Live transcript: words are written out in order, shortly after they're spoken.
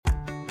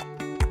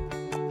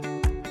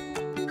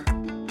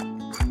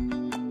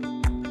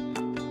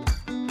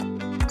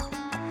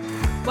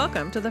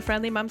Welcome to the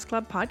Friendly Moms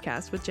Club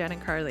podcast with Jen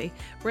and Carly.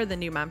 We're the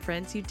new mom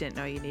friends you didn't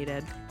know you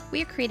needed.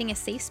 We are creating a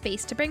safe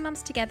space to bring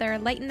moms together,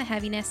 lighten the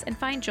heaviness, and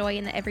find joy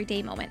in the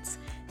everyday moments.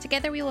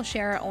 Together, we will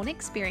share our own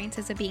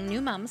experiences of being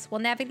new moms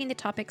while navigating the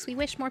topics we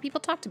wish more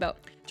people talked about.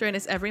 Join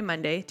us every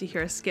Monday to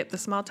hear us skip the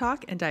small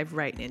talk and dive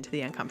right into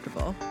the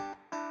uncomfortable.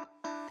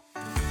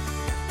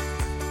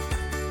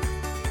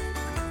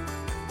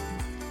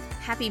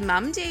 Happy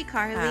Mom Day,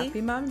 Carly.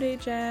 Happy Mom Day,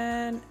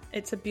 Jen.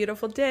 It's a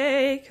beautiful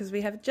day because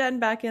we have Jen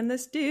back in the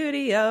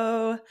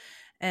studio.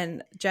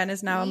 And Jen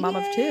is now a mom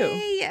of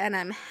two. And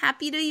I'm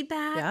happy to be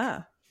back.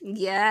 Yeah.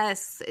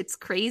 Yes, it's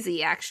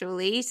crazy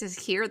actually to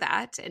hear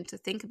that and to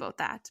think about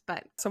that.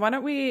 But so why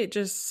don't we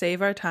just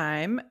save our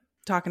time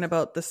talking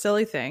about the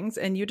silly things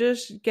and you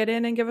just get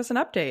in and give us an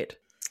update.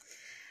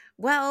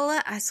 Well,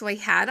 so I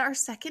had our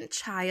second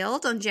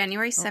child on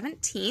January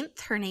 17th.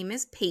 Her name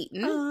is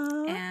Peyton.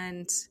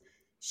 And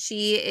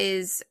she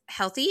is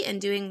healthy and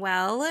doing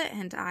well.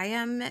 And I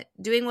am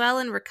doing well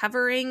and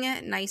recovering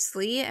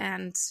nicely.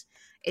 And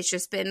it's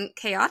just been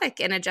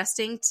chaotic, and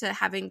adjusting to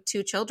having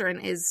two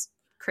children is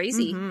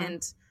crazy.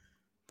 And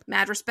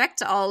mad respect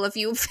to all of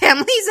you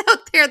families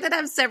out there that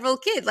have several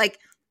kids. Like,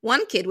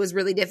 one kid was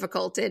really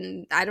difficult,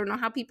 and I don't know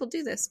how people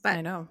do this, but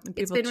I know. And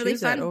it's been really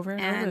fun. Over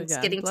and over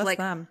again. Getting Bless to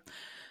them.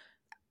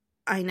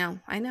 I know.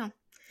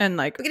 And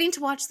like, we're getting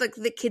to watch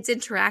the kids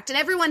interact, and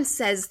everyone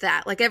says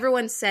that. Like,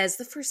 everyone says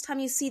the first time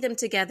you see them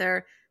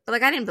together, but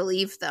like, I didn't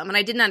believe them, and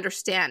I didn't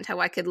understand how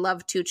I could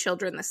love two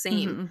children the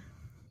same.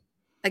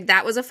 Like,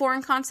 that was a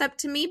foreign concept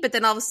to me, but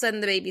then all of a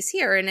sudden the baby's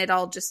here and it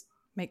all just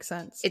makes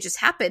sense. It just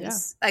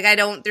happens. Yeah.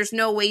 Like, there's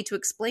no way to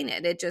explain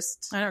it. It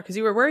just. I know, because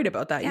you were worried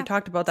about that. Yeah. You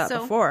talked about that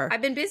before.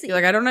 I've been busy. You're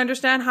like, I don't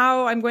understand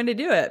how I'm going to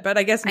do it. But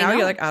I guess now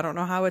you're like, I don't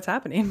know how it's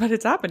happening, but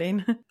it's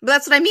happening. But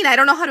that's what I mean. I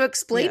don't know how to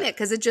explain it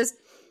because it just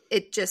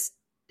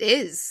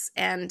is.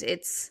 And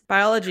it's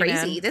biology,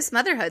 crazy. Man. This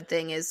motherhood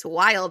thing is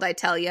wild, I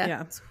tell you.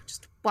 Yeah. It's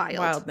just wild.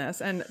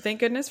 Wildness. And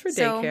thank goodness for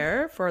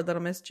daycare for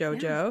little Miss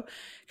JoJo.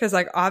 Because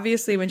like,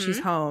 obviously when she's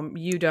home,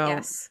 you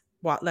don't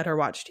let her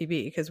watch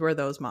TV because we're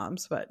those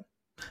moms. But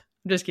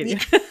I'm just kidding.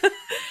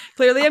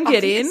 Clearly I'm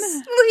kidding.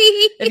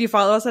 If you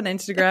follow us on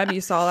Instagram, you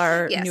saw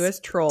our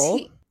newest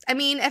troll. I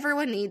mean,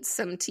 everyone needs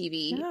some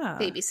TV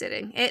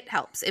babysitting. It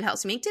helps. It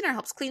helps you make dinner,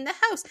 helps clean the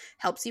house,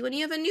 helps you when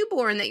you have a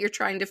newborn that you're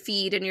trying to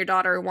feed and your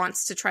daughter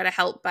wants to try to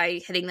help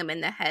by hitting them in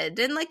the head.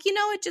 And like,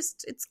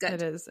 it's good.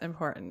 It is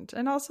important.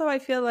 And also I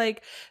feel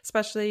like,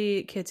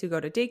 especially kids who go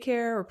to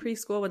daycare or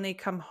preschool, when they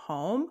come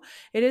home,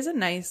 it is a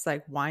nice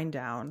like wind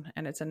down,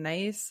 and it's a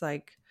nice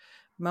like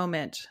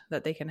moment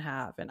that they can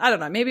have. And I don't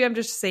know, maybe I'm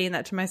just saying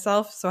that to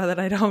myself so that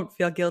I don't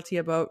feel guilty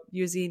about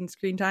using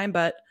screen time,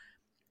 but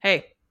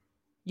hey,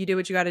 you do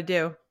what you got to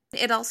do.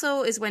 It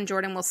also is when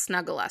Jordan will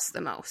snuggle us the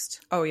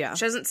most. Oh, yeah.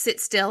 She doesn't sit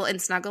still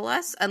and snuggle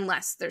us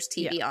unless there's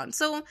TV on.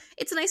 So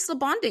it's a nice little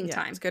bonding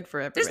time. It's good for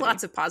everybody. There's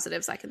lots of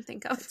positives I can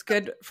think of. It's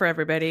good for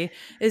everybody.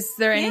 Is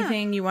there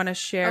anything you want to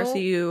share? So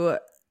you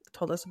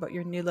told us about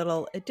your new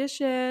little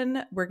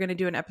addition. We're going to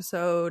do an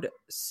episode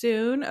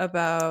soon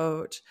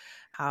about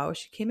how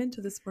she came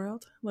into this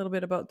world, a little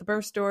bit about the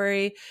birth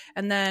story,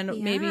 and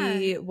then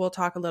maybe we'll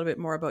talk a little bit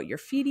more about your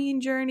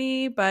feeding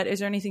journey. But is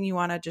there anything you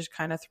want to just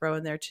kind of throw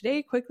in there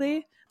today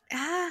quickly?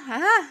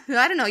 I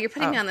don't know. You're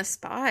putting me on the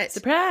spot.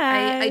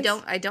 Surprise!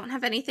 I don't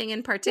have anything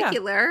in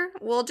particular.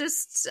 Yeah.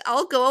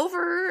 I'll go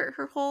over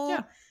her whole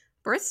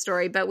birth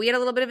story, but we had a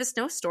little bit of a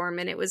snowstorm,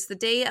 and it was the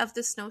day of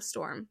the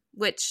snowstorm,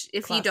 which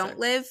if you don't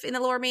live in the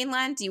lower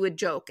mainland, you would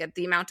joke at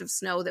the amount of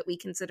snow that we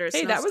consider a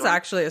snowstorm. Hey, that was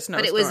actually a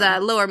snowstorm. But it was a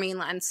lower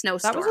mainland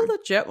snowstorm. That was a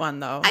legit one,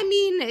 though. I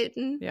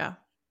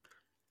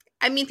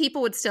mean,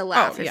 people would still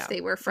laugh if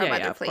they were from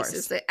other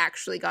places that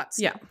actually got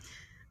snow.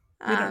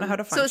 Yeah. We don't know how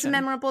to function. So it's a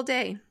memorable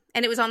day.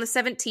 And it was on the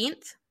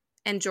 17th,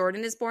 and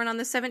Jordan is born on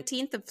the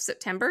 17th of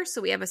September, so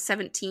we have a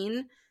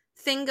 17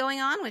 thing going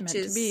on, which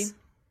is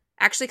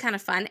actually kind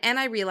of fun. And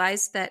I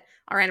realized that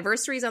our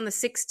anniversary is on the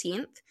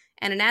 16th,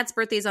 and Anad's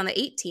birthday is on the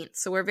 18th.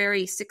 So we're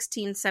very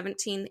 16,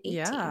 17, 18.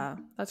 Yeah,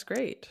 that's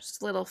great.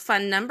 Just a little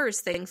fun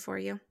numbers thing for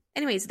you.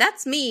 Anyways,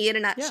 that's me in a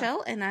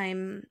nutshell. And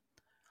I'm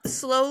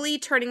slowly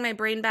turning my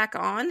brain back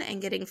on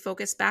and getting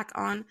focused back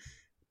on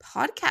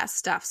podcast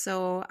stuff.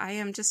 So I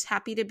am just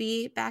happy to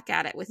be back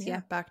at it with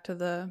you. Back to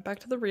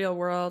the real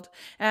world.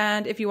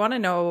 And if you want to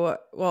know,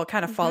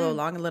 kind of follow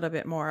along a little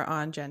bit more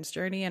on Jen's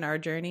journey and our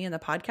journey in the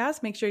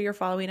podcast, make sure you're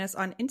following us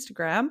on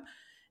Instagram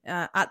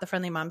at the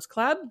Friendly Moms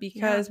Club,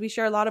 because we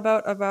share a lot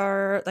about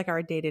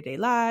our day-to-day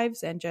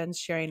lives, and Jen's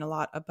sharing a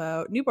lot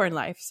about newborn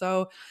life.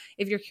 So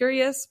if you're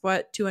curious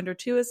what 2 under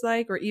 2 is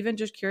like, or even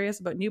just curious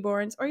about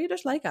newborns, or you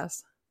just like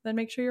us, then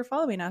make sure you're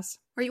following us.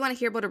 Or you want to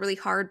hear about a really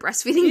hard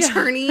breastfeeding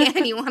journey,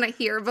 and you want to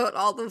hear about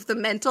all of the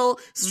mental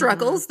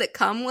struggles that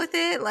come with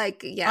it.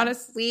 Like,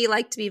 honestly, we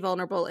like to be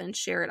vulnerable and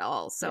share it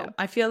all. So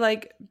I feel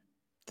like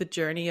the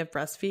journey of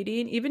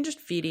breastfeeding, even just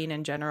feeding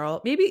in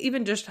general, maybe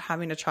even just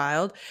having a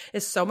child,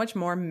 is so much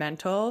more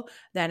mental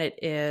than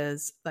it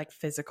is like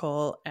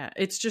physical.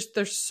 It's just,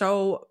 there's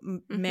so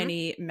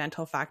many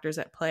mental factors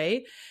at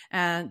play.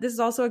 And this is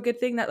also a good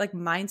thing that like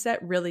mindset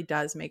really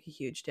does make a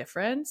huge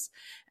difference.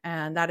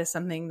 And that is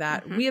something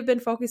that we have been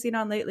focusing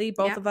on lately,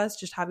 both of us,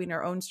 just having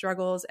our own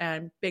struggles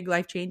and big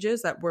life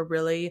changes, that we're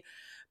really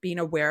being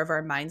aware of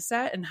our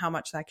mindset and how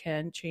much that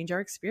can change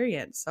our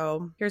experience.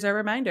 So here's our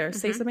reminder.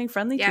 Say something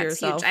friendly to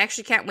yourself. Huge. I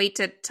actually can't wait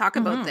to talk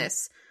about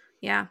this.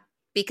 Yeah.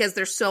 Because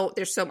there's so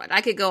much.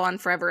 I could go on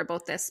forever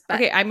about this. But.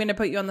 Okay, I'm going to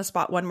put you on the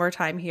spot one more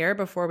time here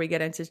before we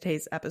get into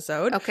today's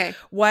episode. Okay.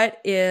 What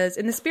is,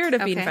 in the spirit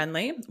of being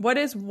friendly, what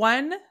is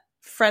one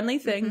friendly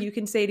thing you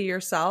can say to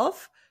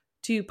yourself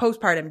to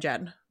postpartum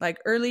Jen? Like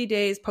early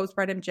days,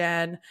 postpartum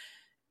Jen,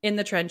 in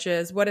the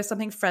trenches, what is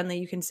something friendly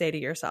you can say to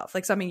yourself?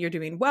 Like something you're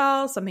doing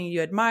well, something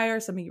you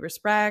admire, something you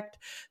respect,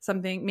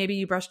 something, maybe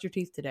you brushed your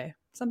teeth today,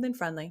 something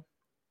friendly.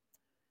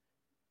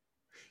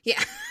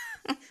 Yeah.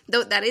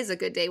 Though that is a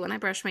good day when I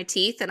brush my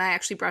teeth and I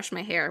actually brush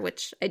my hair,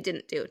 which I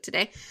didn't do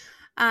today.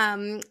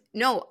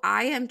 No,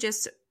 I am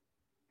just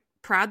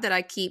proud that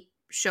I keep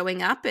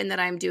showing up and that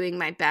I'm doing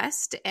my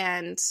best.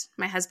 And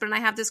my husband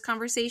and I have this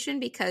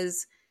conversation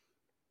because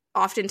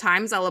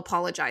oftentimes I'll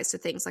apologize to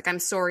things like, I'm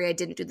sorry I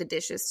didn't do the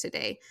dishes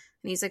today.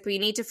 And he's like, well, you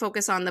need to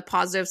focus on the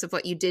positives of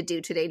what you did do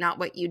today, not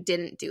what you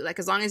didn't do. Like,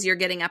 as long as you're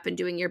getting up and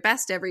doing your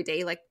best every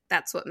day, like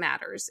that's what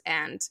matters.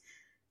 And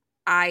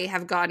I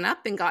have gotten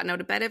up and gotten out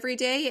of bed every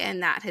day.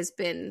 And that has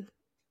been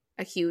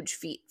a huge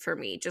feat for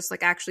me, just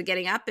like actually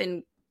getting up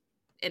and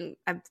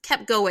I've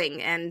kept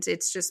going. And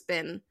it's just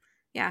been,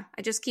 I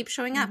just keep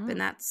showing up and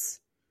that's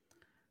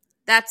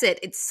it.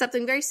 It's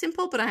something very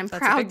simple, but I'm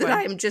proud that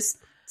I'm just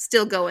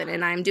still going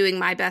and I'm doing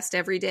my best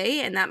every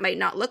day. And that might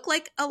not look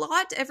like a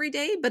lot every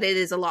day, but it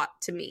is a lot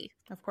to me.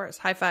 Of course.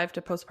 High five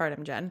to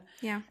postpartum Jen.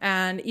 Yeah.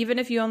 And even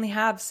if you only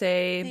have,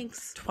 say,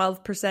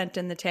 12%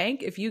 in the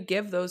tank, if you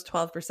give those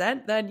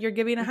 12%, then you're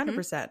giving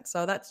 100%.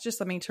 So that's just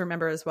something to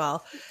remember as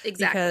well.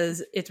 Exactly.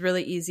 Because it's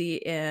really easy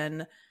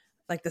in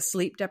like the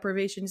sleep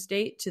deprivation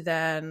state to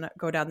then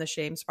go down the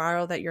shame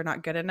spiral that you're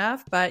not good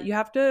enough. But you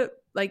have to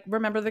like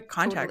remember the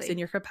context and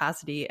your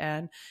capacity,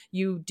 and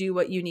you do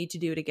what you need to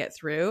do to get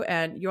through.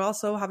 And you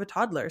also have a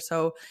toddler.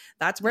 So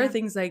that's where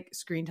things like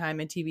screen time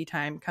and TV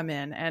time come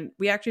in. And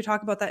we actually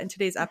talk about that in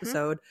today's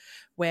episode.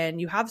 When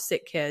you have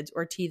sick kids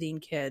or teething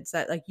kids,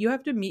 that like you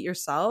have to meet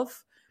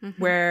yourself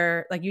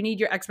where like you need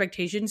your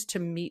expectations to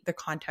meet the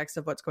context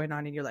of what's going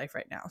on in your life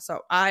right now.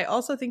 So I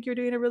also think you're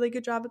doing a really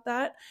good job at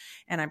that,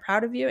 and I'm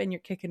proud of you and you're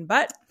kicking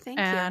butt. Thank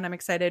you. And I'm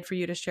excited for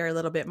you to share a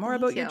little bit more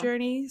about your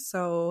journey.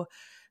 So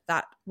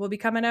that will be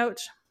coming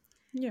out.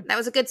 Yeah. That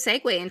was a good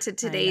segue into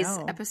today's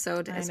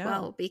episode as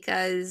well,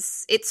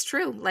 because it's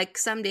true. Like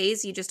some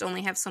days you just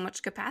only have so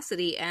much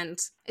capacity, and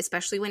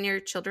especially when your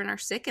children are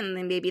sick and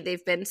then maybe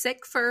they've been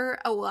sick for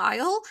a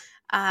while,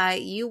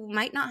 you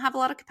might not have a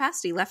lot of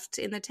capacity left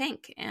in the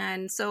tank.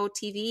 And so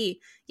TV,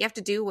 you have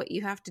to do what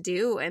you have to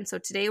do. And so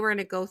today we're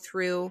going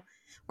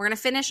to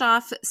finish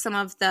off some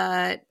of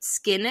the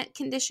skin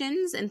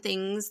conditions and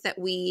things that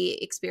we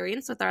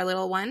experience with our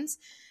little ones.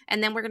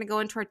 And then we're going to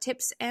go into our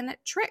tips and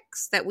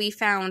tricks that we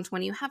found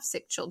when you have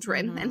sick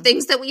children and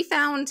things that we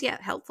found,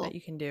 helpful. That you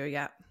can do,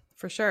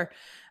 for sure.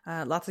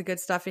 Lots of good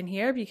stuff in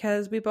here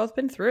because we've both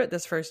been through it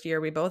this first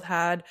year. We both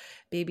had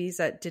babies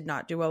that did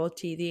not do well with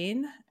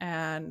teething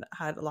and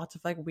had lots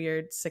of like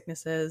weird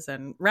sicknesses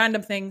and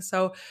random things.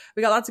 So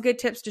we got lots of good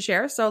tips to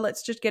share. So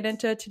let's just get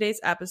into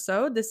today's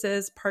episode. This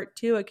is part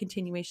 2, a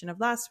continuation of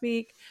last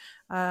week,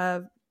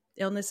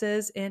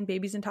 illnesses in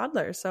babies and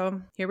toddlers.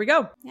 So here we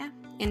go. Yeah,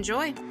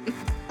 enjoy.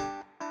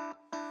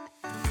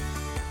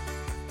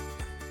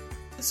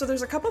 So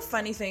there's a couple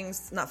funny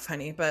things, not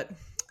funny, but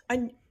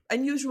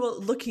unusual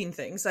looking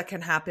things that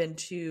can happen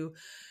to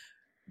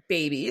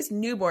babies,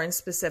 newborns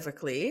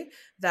specifically,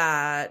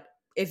 that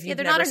if you've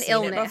never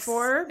seen it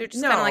before. They're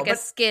just kind of like a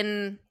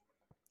skin.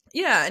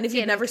 Yeah, and if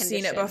you've never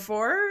seen it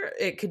before,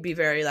 it could be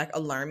very like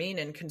alarming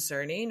and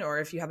concerning, or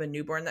if you have a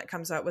newborn that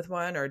comes out with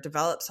one or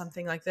develops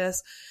something like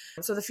this.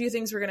 So the few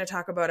things we're going to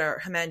talk about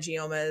are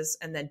hemangiomas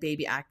and then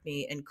baby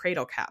acne and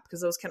cradle cap,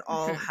 because those can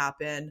all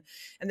happen.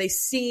 And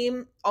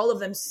all of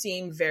them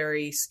seem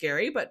very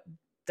scary, but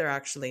they're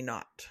actually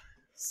not.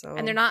 So,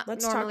 and they're not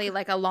normally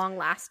like a long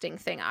lasting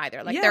thing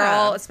either. Like they're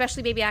all,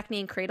 especially baby acne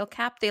and cradle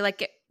cap, they like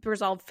get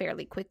resolved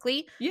fairly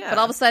quickly. Yeah. But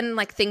all of a sudden,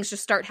 like things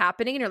just start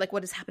happening and you're like,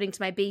 what is happening to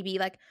my baby?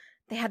 Like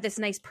they had this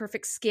nice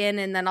perfect skin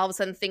and then all of a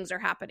sudden things are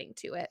happening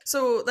to it.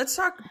 So let's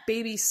talk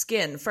baby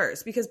skin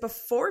first, because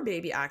before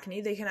baby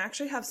acne, they can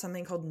actually have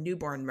something called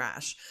newborn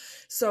rash.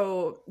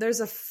 So there's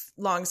a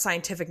long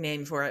scientific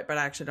name for it, but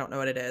I actually don't know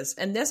what it is.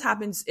 And this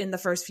happens in the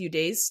first few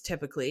days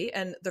typically.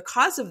 And the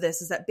cause of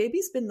this is that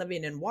baby's been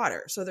living in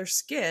water. So their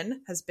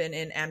skin has been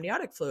in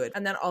amniotic fluid.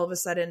 And then all of a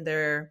sudden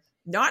they're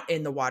not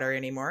in the water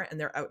anymore and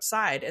they're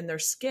outside, and their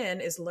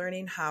skin is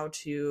learning how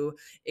to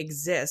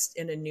exist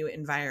in a new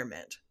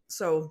environment.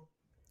 So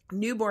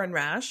newborn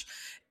rash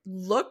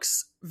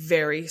looks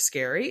very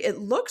scary. It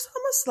looks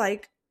almost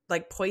like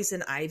like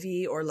poison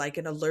ivy or like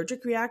an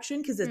allergic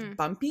reaction because it's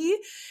bumpy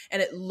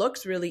and it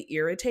looks really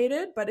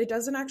irritated, but it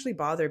doesn't actually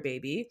bother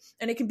baby.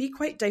 And it can be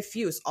quite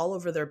diffuse all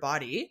over their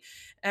body.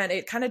 And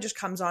it kind of just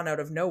comes on out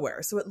of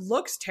nowhere. So it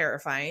looks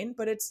terrifying,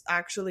 but it's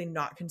actually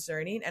not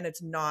concerning and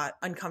it's not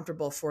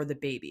uncomfortable for the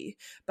baby.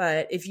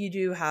 But if you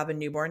do have a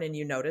newborn and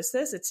you notice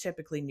this, it's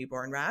typically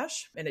newborn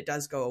rash and it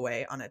does go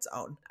away on its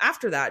own.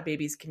 After that,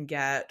 babies can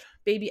get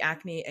baby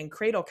acne and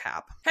cradle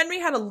cap. Henry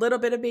had a little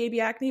bit of baby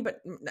acne,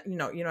 but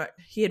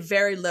he had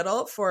very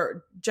little.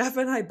 For Jeff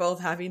and I both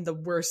having the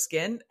worst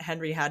skin,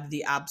 Henry had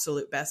the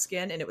absolute best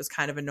skin and it was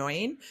kind of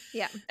annoying.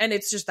 Yeah. And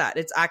it's just that.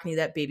 It's acne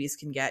that babies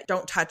can get.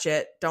 Don't touch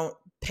it. Don't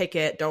pick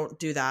it. Don't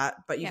do that.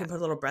 But you can put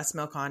a little breast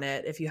milk on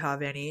it if you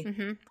have any.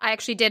 Mm-hmm. I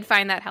actually did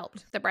find that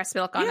helped. The breast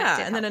milk on it.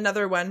 Yeah. And then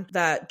another one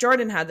that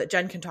Jordan had that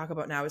Jen can talk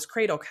about now is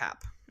cradle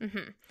cap.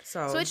 Mm-hmm.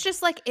 So it's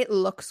just like it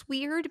looks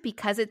weird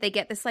because they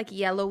get this like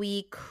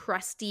yellowy,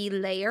 crusty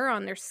layer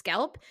on their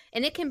scalp,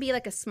 and it can be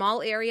like a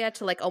small area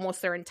to like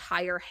almost their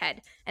entire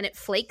head, and it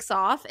flakes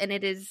off, and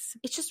it's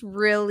just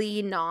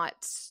really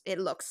not. It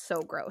looks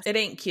so gross. It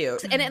ain't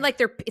cute, and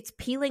it's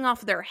peeling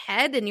off their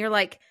head, and you're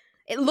like.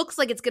 It looks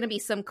like it's going to be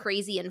some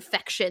crazy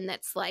infection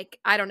that's like,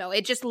 I don't know.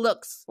 It just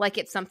looks like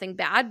it's something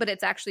bad, but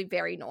it's actually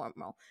very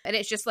normal. And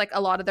it's just like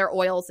a lot of their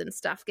oils and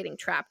stuff getting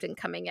trapped and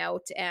coming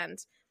out. And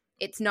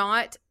it's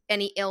not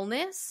any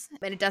illness.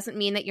 And it doesn't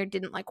mean that you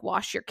didn't like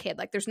wash your kid.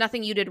 Like there's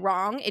nothing you did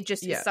wrong. It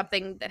just is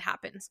something that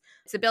happens.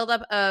 It's a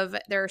buildup of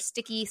their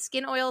sticky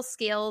skin oil,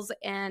 scales,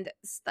 and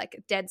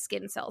like dead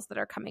skin cells that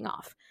are coming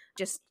off.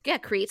 Just,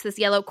 creates this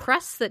yellow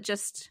crust that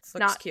just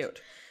looks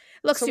cute.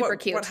 Looks super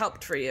cute. What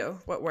helped for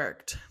you? What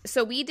worked?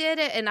 So we did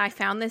it, and I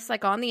found this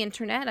like on the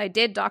internet. I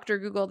did Dr.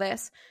 Google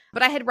this,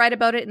 but I had read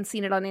about it and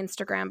seen it on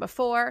Instagram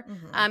before.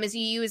 Is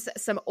you use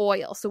some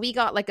oil. So we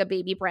got like a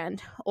baby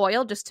brand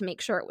oil just to make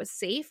sure it was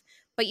safe.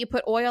 But you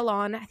put oil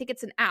on, I think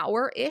it's an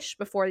hour-ish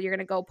before you're going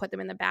to go put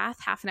them in the bath,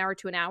 half an hour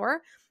to an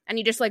hour. And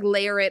you just like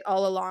layer it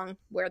all along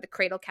where the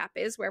cradle cap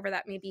is, wherever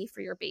that may be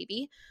for your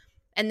baby.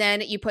 And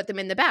then you put them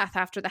in the bath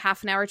after the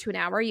half an hour to an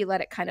hour. You let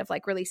it kind of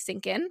like really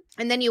sink in.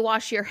 And then you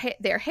wash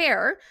their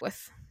hair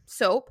with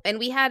soap. And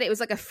it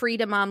was like a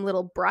Frida Mom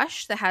little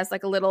brush that has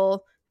like a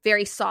little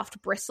very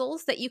soft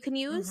bristles that you can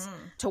use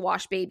to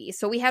wash babies.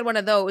 So we had one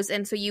of those.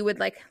 And so you would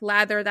like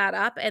lather that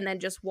up and then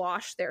just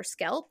wash their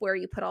scalp where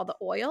you put all the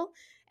oil.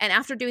 And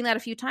after doing that a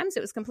few times,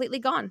 it was completely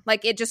gone.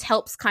 Like it just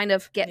helps kind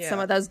of get some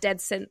of those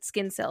dead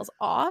skin cells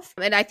off.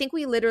 And I think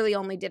we literally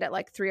only did it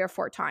like 3 or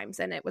 4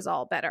 times and it was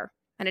all better.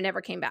 And it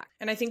never came back.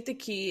 And I think the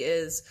key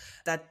is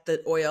that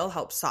the oil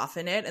helps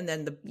soften it and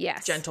then the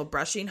gentle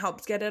brushing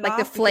helps get it off. Like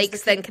the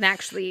flakes then can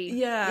actually...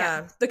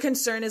 Yeah. The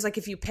concern is like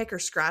if you pick or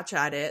scratch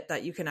at it,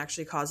 that you can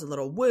actually cause a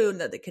little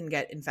wound that it can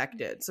get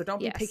infected. So don't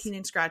be picking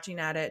and scratching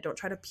at it. Don't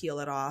try to peel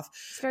it off.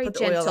 It's very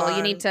gentle.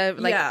 You need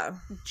to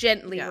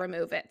gently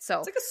remove it.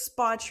 So it's like a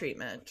spa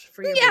treatment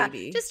for your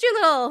baby. Just your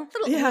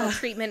little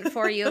treatment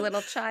for you,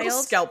 little child.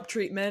 Little scalp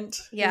treatment.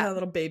 Yeah.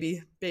 Little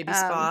baby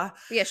spa.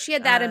 Yeah, she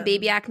had that and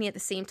baby acne at the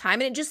same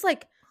time. And it just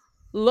like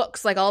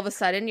looks like all of a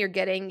sudden your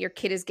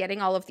kid is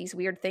getting all of these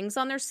weird things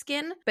on their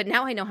skin. But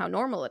now I know how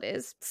normal it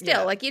is.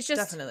 Still, like it's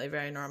just definitely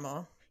very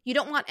normal. You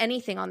don't want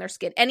anything on their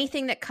skin.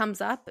 Anything that comes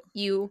up,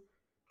 you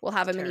will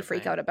have a mini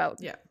freak out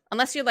about. Yeah.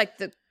 Unless you're like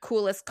the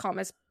coolest,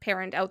 calmest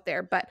parent out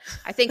there. But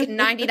I think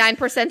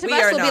 99% of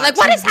us will not. be like,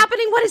 what is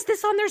happening? What is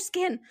this on their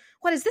skin?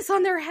 What is this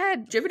on their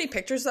head? Do you have any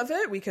pictures of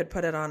it? We could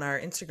put it on our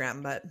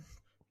Instagram, but...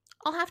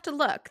 I'll have to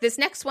look. This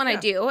next one I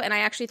do, and I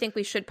actually think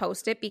we should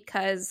post it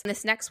because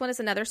this next one is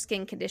another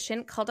skin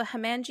condition called a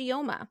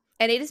hemangioma.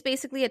 And it is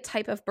basically a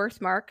type of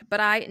birthmark, but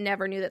I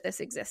never knew that this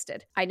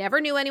existed. I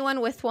never knew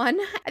anyone with one.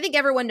 I think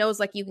everyone knows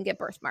like you can get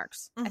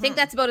birthmarks. I think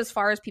that's about as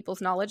far as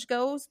people's knowledge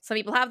goes. Some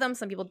people have them,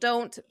 some people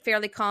don't.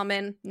 Fairly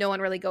common. No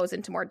one really goes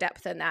into more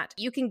depth than that.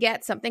 You can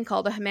get something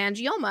called a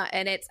hemangioma,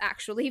 and it's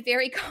actually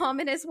very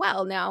common as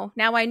well. Now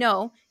I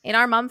know. In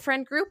our mom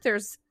friend group,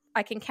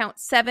 I can count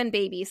 7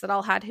 babies that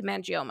all had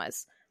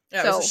hemangiomas.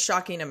 Yeah, it was a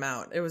shocking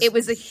amount. It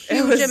was a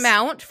huge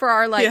amount for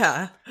our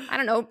I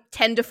don't know,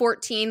 10 to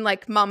 14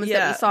 like moms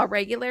that we saw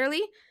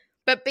regularly.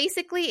 But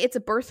basically it's a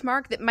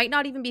birthmark that might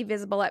not even be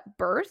visible at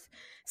birth.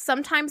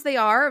 Sometimes they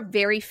are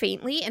very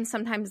faintly and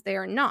sometimes they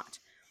are not.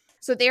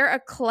 So they're a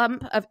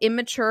clump of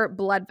immature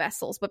blood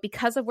vessels, but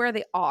because of where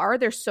they are,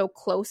 they're so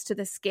close to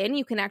the skin,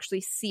 you can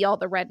actually see all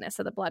the redness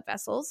of the blood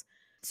vessels.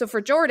 So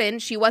for Jordan,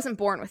 she wasn't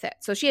born with it.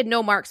 So she had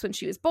no marks when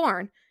she was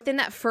born. Within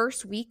that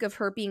first week of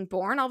her being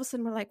born, all of a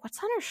sudden we're like,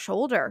 what's on her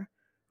shoulder?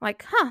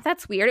 Like,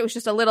 that's weird. It was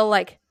just a little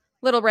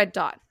red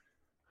dot.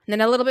 And then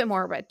a little bit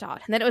more red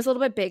dot. And then it was a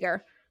little bit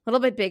bigger. And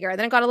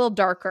then it got a little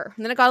darker.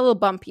 And then it got a little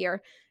bumpier.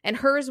 And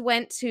hers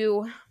went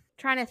to, I'm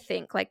trying to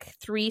think, like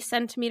 3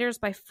 centimeters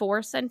by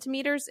 4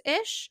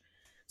 centimeters-ish.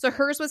 So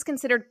hers was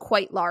considered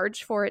quite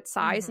large for its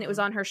size, and it was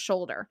on her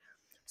shoulder.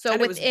 So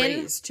and it was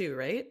raised too,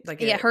 right?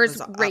 Like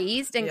hers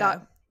raised and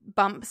got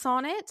bumps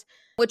on it,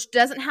 which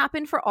doesn't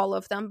happen for all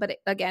of them, but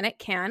it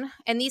can.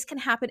 And these can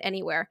happen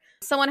anywhere.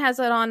 Someone has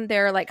it on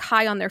their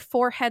high on their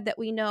forehead that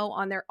we know,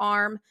 on their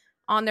arm,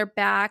 on their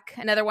back.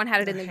 Another one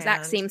had it in the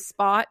exact hand. same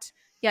spot.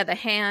 Yeah, the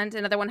hand.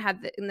 Another one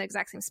had it in the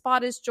exact same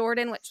spot as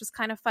Jordan, which was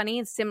kind of funny.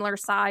 And similar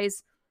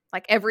size,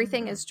 like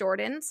everything is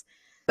Jordan's.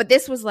 But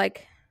this was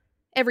like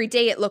every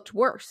day it looked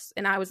worse.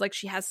 And I was like,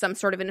 she has some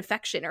sort of an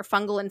infection or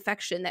fungal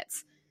infection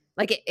that's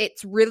like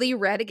it's really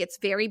red. It gets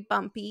very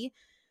bumpy.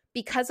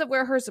 Because of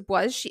where hers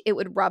was, it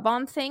would rub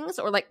on things,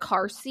 or like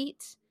car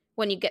seat.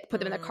 When you put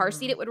them in the car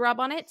seat, it would rub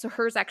on it. So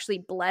hers actually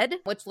bled,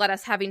 which led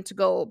us having to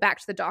go back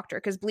to the doctor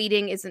because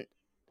bleeding isn't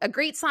a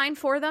great sign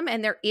for them.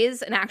 And there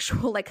is an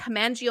actual like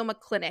hemangioma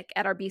clinic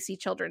at our BC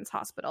Children's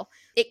Hospital.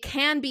 It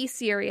can be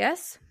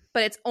serious,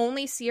 but it's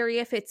only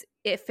serious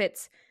if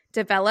it's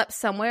developed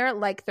somewhere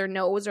like their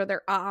nose or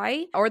their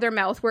eye or their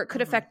mouth where it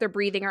could affect their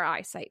breathing or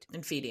eyesight.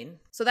 And feeding.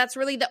 So that's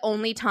really the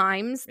only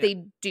times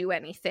they do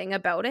anything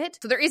about it.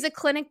 So there is a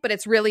clinic, but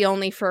it's really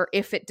only for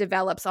if it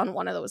develops on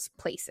one of those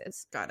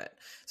places. Got it.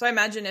 So I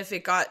imagine if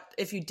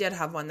you did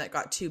have one that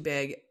got too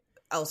big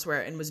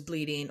elsewhere and was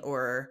bleeding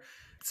or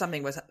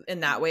something was in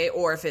that way,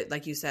 or if it,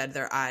 like you said,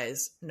 their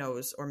eyes,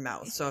 nose, or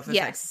mouth. So if it's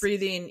like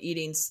breathing,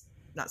 eating,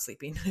 not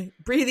sleeping,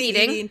 breathing,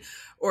 eating,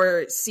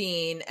 or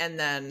seeing, and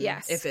then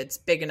if it's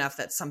big enough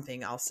that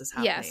something else is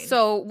happening. Yes.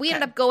 So we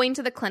ended up going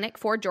to the clinic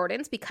for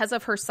Jordan's because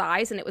of her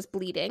size and it was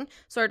bleeding.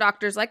 So our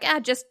doctor's like,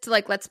 just to,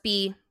 like, let's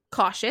be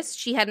cautious.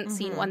 She hadn't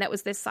seen one that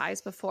was this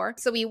size before.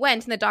 So we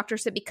went and the doctor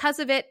said because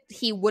of it,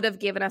 he would have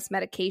given us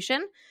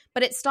medication,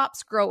 but it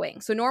stops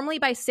growing. So normally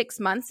by 6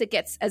 months, it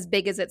gets as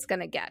big as it's going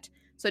to get.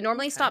 So it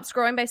normally stops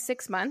growing by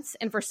 6 months.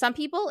 And for some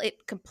people,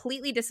 it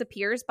completely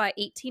disappears by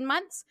 18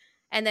 months.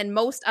 And then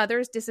most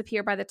others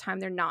disappear by the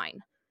time they're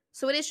 9.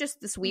 So it is just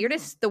this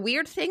the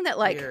weird thing that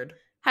like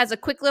has a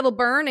quick little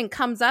burn and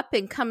comes up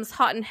and comes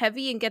hot and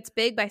heavy and gets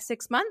big by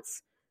 6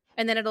 months.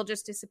 And then it'll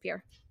just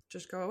disappear.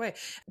 Just go away.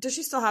 Does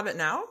she still have it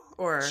now?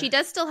 Or she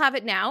does still have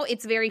it now.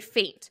 It's very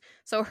faint.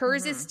 So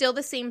hers is still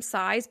the same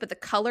size, but the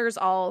color's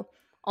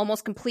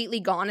almost completely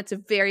gone. It's a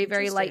very,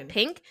 very light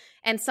pink.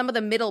 And some of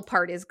the middle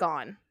part is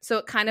gone. So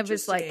it kind of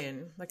is like a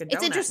donut.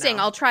 It's interesting.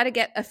 Now. I'll try to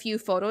get a few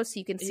photos so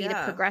you can see the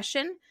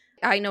progression.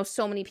 I know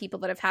so many people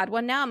that have had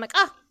one now. I'm like,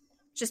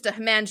 just a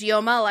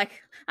hemangioma. Like,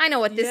 I know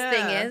what this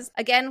thing is.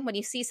 Again, when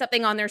you see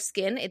something on their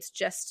skin, it's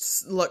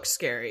just looks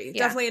scary.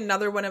 Yeah. Definitely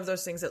another one of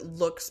those things that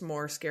looks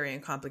more scary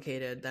and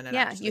complicated than it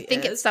actually is. You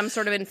think it's some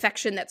sort of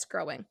infection that's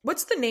growing.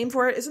 What's the name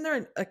for it? Isn't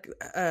there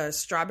a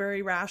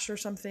strawberry rash or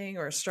something,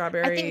 or a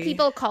strawberry? I think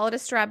people call it a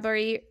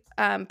strawberry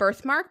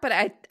birthmark, but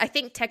I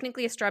think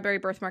technically a strawberry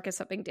birthmark is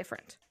something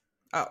different.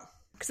 Oh.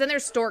 Because then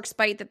there's stork's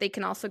bite that they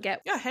can also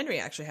get. Yeah, Henry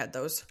actually had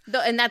those.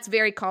 And that's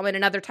very common.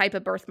 Another type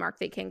of birthmark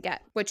they can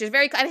get, which is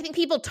I think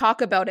people talk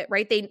about it,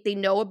 right? They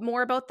know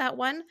more about that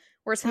one.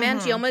 Whereas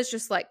hemangioma is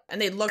just like, and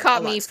they look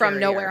caught me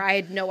from nowhere. I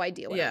had no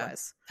idea what it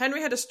was.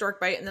 Henry had a stork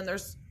bite, and then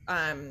there's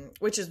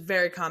which is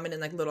very common in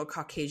like little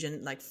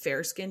Caucasian, like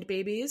fair-skinned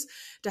babies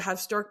to have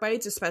stork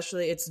bites,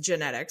 especially it's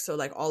genetic. So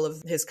like all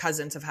of his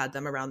cousins have had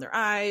them around their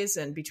eyes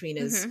and between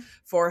his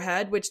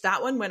forehead, which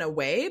that one went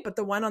away, but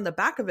the one on the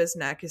back of his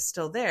neck is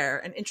still there.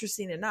 And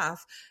interesting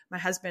enough, my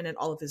husband and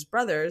all of his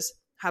brothers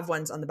have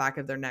ones on the back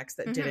of their necks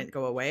that didn't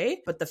go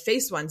away, but the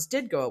face ones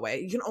did go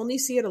away. You can only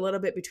see it a little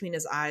bit between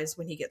his eyes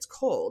when he gets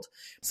cold.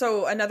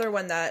 So another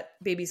one that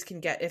babies can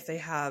get if they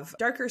have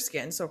darker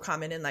skin, so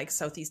common in like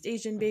Southeast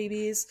Asian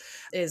babies,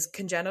 is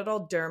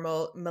congenital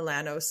dermal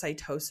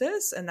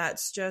melanocytosis. And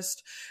that's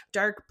just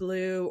dark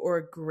blue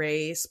or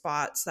gray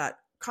spots that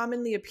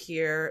commonly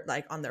appear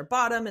like on their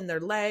bottom and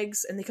their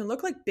legs, and they can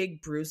look like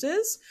big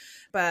bruises,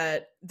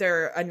 but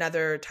they're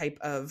another type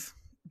of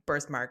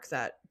birthmark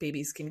that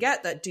babies can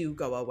get that do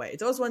go away.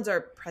 Those ones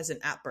are present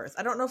at birth.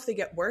 I don't know if they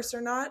get worse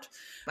or not.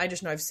 I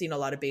just know I've seen a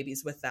lot of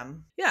babies with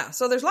them. Yeah,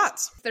 so there's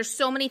lots. There's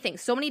so many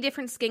things, so many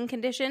different skin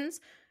conditions,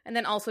 and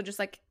then also just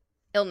like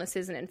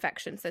illnesses and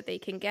infections that they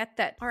can get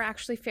that are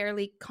actually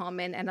fairly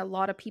common, and a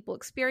lot of people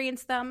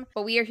experience them.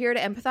 But we are here to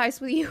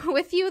empathize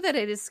with you that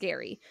it is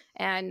scary.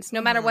 And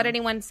no matter what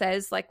anyone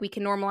says, like, we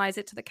can normalize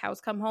it till the cows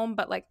come home,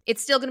 but like,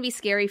 it's still going to be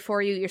scary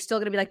for you. You're still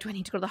going to be like, do I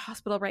need to go to the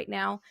hospital right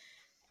now?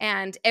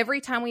 And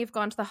every time we've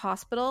gone to the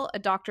hospital, a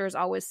doctor has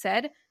always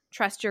said,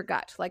 trust your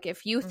gut. Like,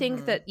 if you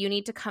think that you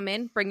need to come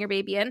in, bring your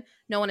baby in.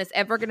 No one is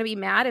ever going to be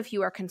mad if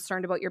you are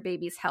concerned about your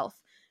baby's health.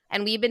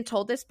 And we've been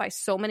told this by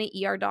so many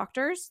ER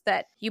doctors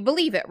that you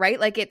believe it, right?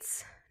 Like,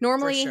 it's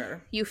normally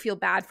you feel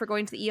bad for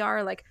going to the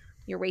ER, like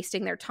you're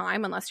wasting their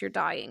time unless you're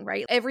dying,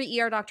 right? Every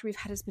ER doctor we've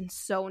had has been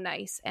so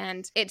nice.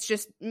 And it's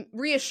just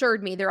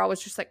reassured me. They're always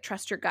just like,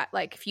 trust your gut.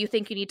 Like, if you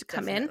think you need to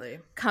come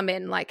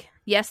in. Like,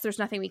 yes, there's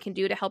nothing we can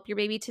do to help your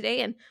baby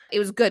today. And it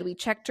was good. We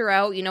checked her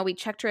out. You know, we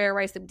checked her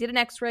airways. We did an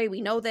x-ray.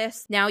 We know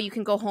this. Now you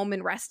can go home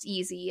and rest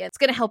easy. It's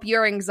going to help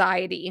your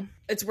anxiety.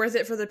 It's worth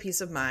it for the peace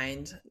of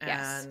mind.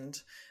 Yes.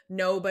 And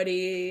no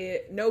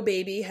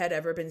baby had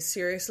ever been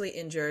seriously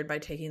injured by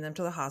taking them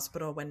to the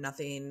hospital when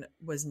nothing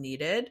was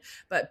needed.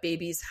 But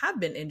babies have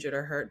been injured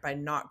or hurt by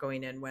not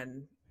going in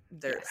when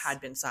there had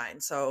been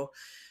signs. So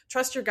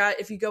trust your gut.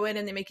 If you go in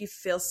and they make you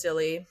feel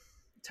silly,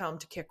 tell them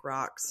to kick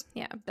rocks.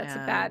 Yeah, that's a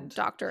bad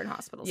doctor and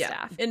hospital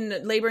staff.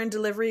 In labor and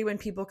delivery, when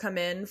people come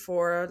in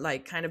for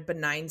like kind of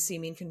benign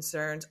seeming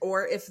concerns,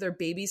 or if their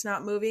baby's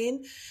not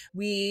moving,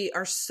 we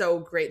are so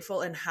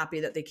grateful and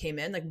happy that they came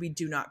in. Like, we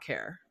do not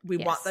care. We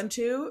want them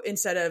to,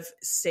 instead of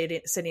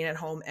sitting at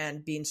home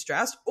and being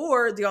stressed,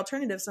 or the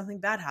alternative, something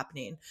bad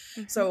happening.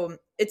 So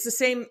it's the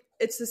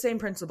same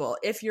principle.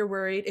 If you're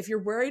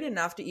worried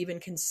enough to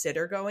even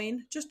consider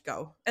going, just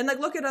go. And like,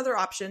 look at other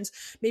options.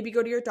 Maybe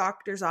go to your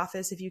doctor's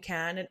office if you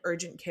can, and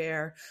urgent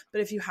care.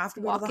 But if you have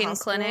to go to the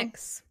hospital,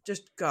 clinics,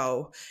 just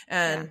go.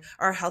 And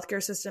our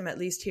healthcare system, at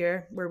least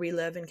here where we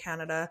live in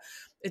Canada,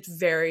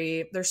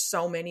 there's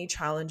so many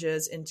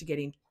challenges into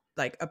getting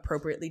like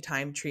appropriately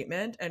timed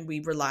treatment. And we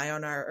rely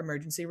on our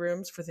emergency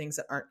rooms for things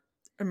that aren't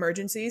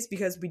emergencies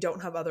because we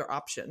don't have other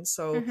options.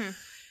 So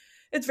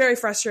it's very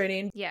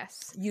frustrating.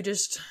 Yes. You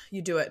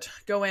do it.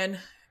 Go in,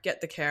 get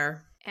the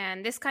care.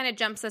 And this kind of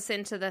jumps us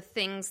into the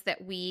things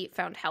that we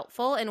found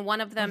helpful. And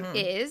one of them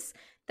is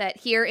that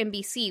here in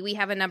BC, we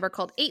have a number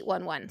called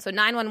 811. So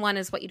 911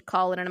 is what you'd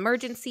call in an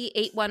emergency.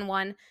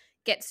 811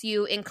 gets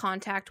you in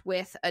contact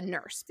with a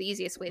nurse, the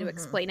easiest way to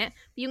explain it.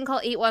 But you can call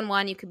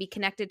 811. You can be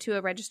connected to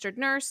a registered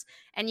nurse,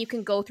 and you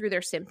can go through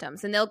their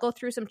symptoms. And they'll go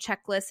through some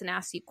checklists and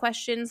ask you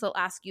questions. They'll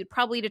ask you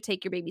probably to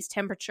take your baby's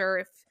temperature,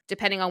 if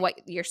depending on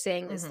what you're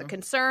saying is the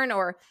concern.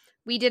 Or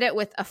we did it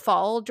with a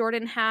fall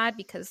Jordan had,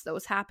 because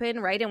those happen,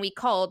 right? And we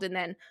called, and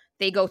then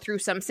they go through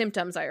some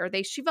symptoms.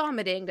 Is she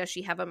vomiting? Does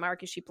she have a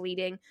mark? Is she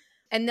bleeding?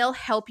 And they'll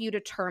help you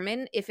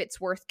determine if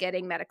it's worth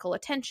getting medical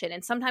attention.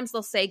 And sometimes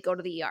they'll say, go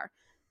to the ER.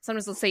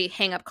 Sometimes they'll say,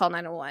 hang up, call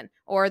 911.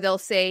 Or they'll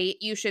say,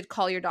 you should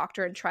call your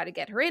doctor and try to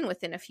get her in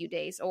within a few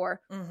days. Or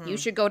you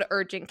should go to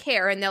urgent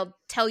care, and they'll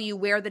tell you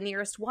where the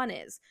nearest one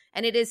is.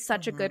 And it is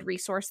such a good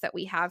resource that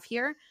we have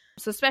here.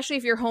 So especially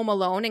if you're home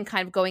alone and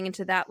kind of going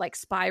into that like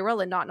spiral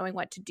and not knowing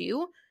what to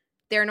do,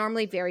 they're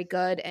normally very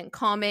good and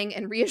calming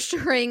and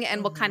reassuring,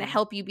 and will kind of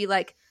help you be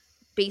like,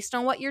 based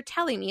on what you're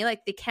telling me,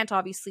 like they can't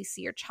obviously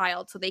see your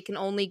child, so they can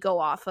only go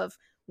off of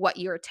what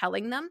you're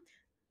telling them.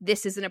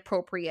 This is an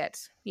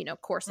appropriate,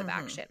 course of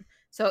action.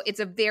 So it's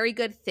a very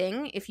good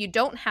thing. If you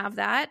don't have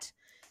that,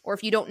 or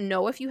if you don't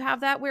know if you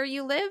have that where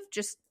you live,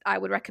 I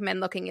would recommend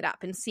looking it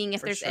up and seeing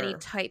if there's any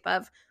type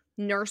of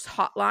nurse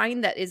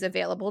hotline that is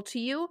available to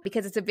you,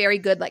 because it's a very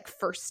good like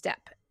first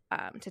step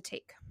to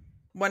take.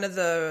 One of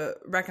the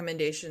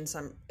recommendations,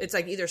 it's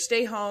like either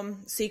stay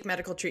home, seek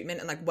medical treatment,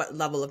 and like what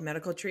level of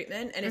medical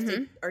treatment. And if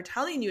they are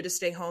telling you to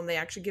stay home, they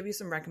actually give you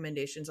some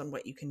recommendations on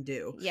what you can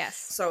do. Yes.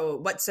 So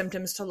what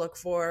symptoms to look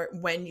for,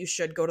 when you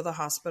should go to the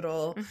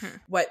hospital,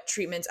 what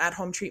treatments,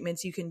 at-home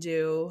treatments you can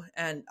do.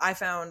 And I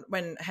found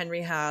when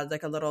Henry had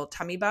like a little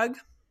tummy bug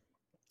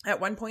at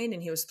one point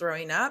and he was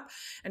throwing up,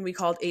 and we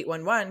called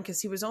 811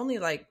 because he was only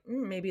like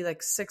maybe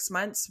like 6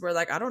 months. We're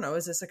like, I don't know,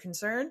 is this a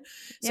concern?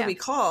 So we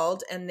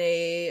called, and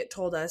they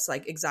told us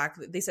like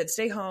exactly, they said,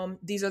 stay home,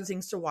 these are the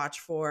things to watch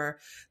for,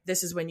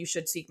 this is when you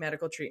should seek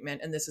medical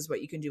treatment, and this is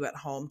what you can do at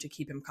home to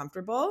keep him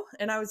comfortable.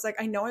 And I was like,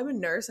 I know I'm a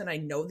nurse and I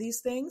know these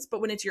things, but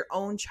when it's your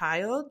own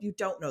child, you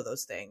don't know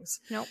those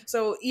things. Nope.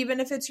 So even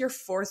if it's your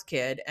fourth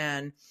kid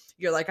and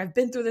you're like, I've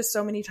been through this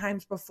so many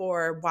times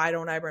before, why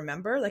don't I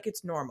remember? Like,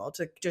 it's normal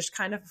to just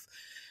kind of,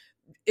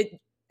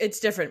 it's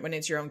different when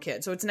it's your own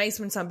kid. So it's nice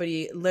when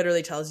somebody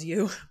literally tells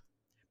you,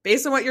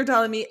 based on what you're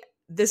telling me,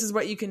 this is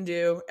what you can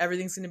do.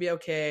 Everything's going to be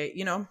okay.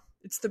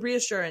 It's the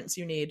reassurance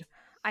you need.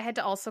 I had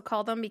to also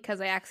call them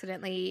because I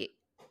accidentally,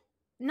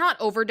 not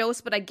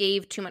overdosed, but I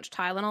gave too much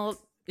Tylenol.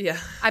 Yeah.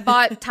 I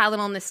bought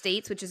Tylenol in the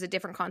States, which is a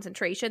different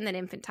concentration than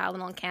infant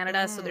Tylenol in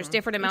Canada. So there's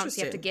different amounts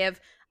you have to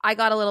give. I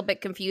got a little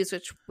bit confused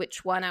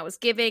which one I was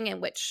giving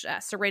and which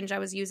syringe I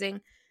was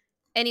using.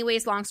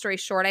 Anyways, long story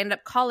short, I ended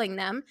up calling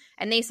them,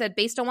 and they said,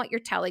 based on what you're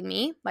telling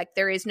me, like,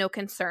 there is no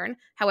concern.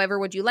 However,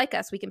 would you like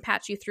us? We can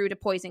patch you through to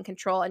poison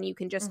control, and you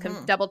can just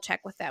double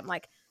check with them.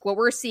 Like, what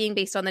we're seeing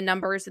based on the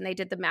numbers, and they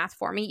did the math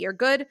for me, you're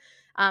good.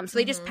 So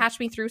they just patched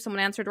me through. Someone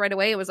answered right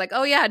away. It was like,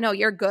 oh yeah, no,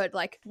 you're good.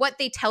 Like, what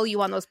they tell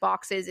you on those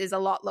boxes is a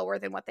lot lower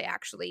than what they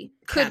actually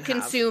could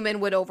consume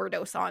and would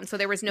overdose on. So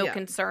there was no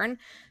concern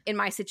in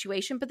my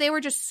situation, but they were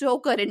just so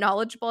good and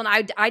knowledgeable. And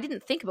I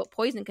didn't think about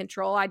poison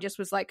control. I just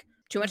was like,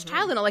 too much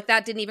Tylenol. Like,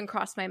 that didn't even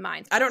cross my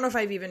mind. I don't know if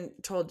I've even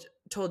told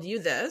you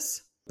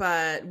this,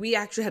 but we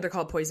actually had to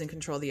call poison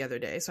control the other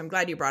day. So I'm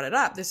glad you brought it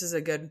up. This is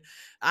a good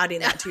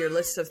adding that to your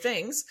list of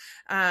things.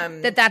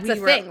 That's a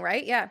thing,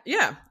 right? Yeah.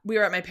 Yeah. We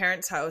were at my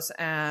parents' house,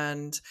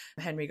 and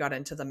Henry got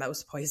into the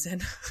mouse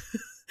poison.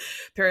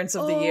 Parents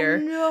of the year.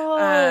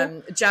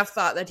 No. Jeff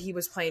thought that he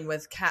was playing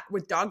with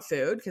dog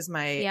food because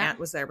my aunt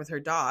was there with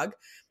her dog.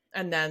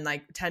 And then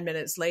like 10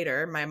 minutes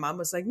later, my mom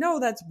was like, no,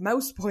 that's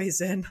mouse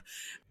poison.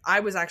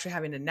 I was actually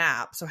having a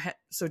nap.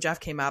 So Jeff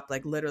came up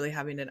like literally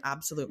having an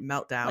absolute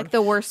meltdown. Like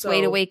the worst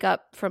way to wake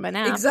up from a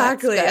nap.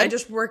 Exactly. I had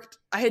just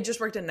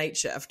worked a night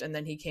shift, and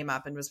then he came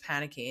up and was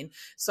panicking.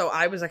 So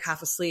I was like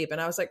half asleep,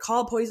 and I was like,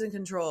 call poison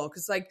control.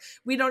 Cause like,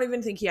 we don't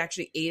even think he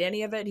actually ate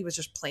any of it. He was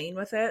just playing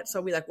with it.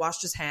 So we like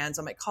washed his hands.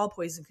 I'm like, call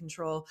poison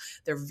control.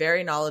 They're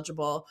very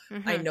knowledgeable.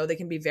 I know they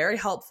can be very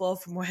helpful.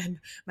 From when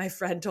my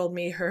friend told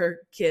me her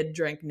kid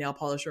drank nail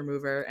polish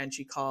remover and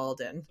she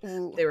called, and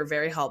they were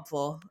very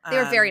helpful. They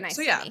were very nice.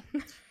 So yeah,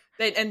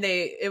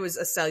 it was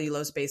a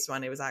cellulose based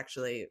one. It was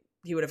actually,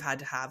 he would have had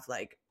to have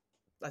like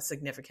a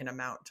significant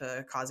amount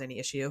to cause any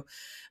issue.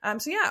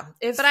 So yeah,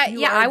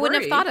 I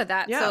wouldn't have thought of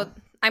that. Yeah. So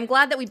I'm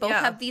glad that we both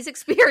have these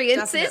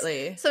experiences.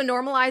 Definitely. So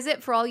normalize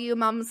it for all you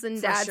moms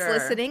and dads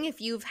listening. If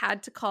you've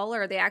had to call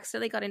or they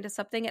accidentally got into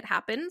something, it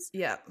happens.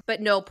 Yeah.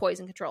 But no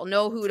poison control.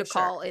 Know who to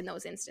call in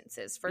those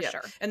instances, for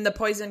sure. And the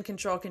poison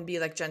control can be,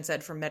 like Jen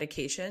said, for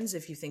medications.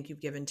 If you think you've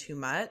given too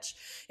much,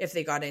 if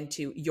they got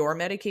into your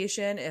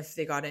medication, if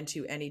they got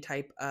into any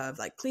type of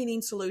like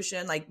cleaning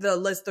solution, like the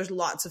list, there's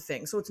lots of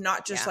things. So it's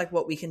not just like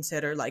what we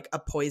consider like a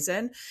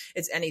poison.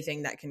 It's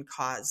anything that can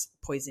cause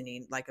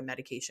poisoning, like a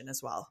medication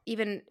as well.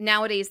 Even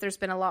nowadays, there's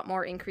been a lot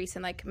more increase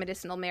in like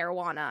medicinal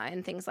marijuana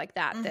and things like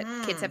that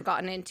kids have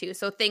gotten into.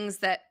 So things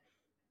that,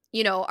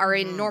 you know, are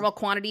in normal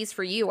quantities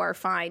for you are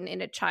fine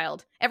in a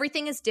child.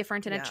 Everything is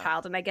different in a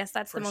child. And I guess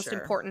that's the most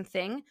important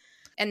thing.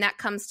 And that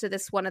comes to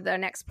this, one of the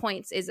next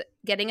points is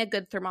getting a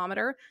good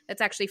thermometer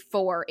that's actually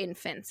for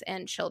infants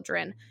and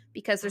children,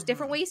 because there's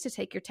different ways to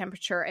take your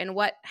temperature, and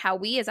how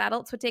we as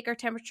adults would take our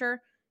temperature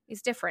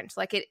is different.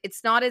 Like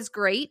it's not as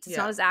great. It's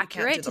not as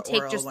accurate to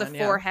take just the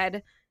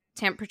forehead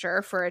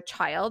temperature for a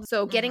child.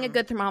 So getting a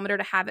good thermometer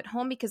to have at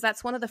home, because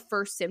that's one of the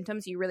first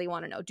symptoms you really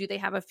want to know. Do they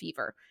have a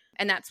fever?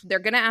 And they're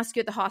going to ask you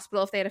at the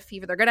hospital if they had a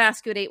fever. They're going to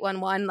ask you at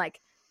 811. Like,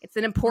 it's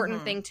an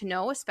important thing to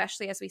know,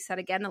 especially, as we said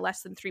again, the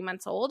less than 3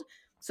 months old.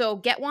 So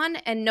get one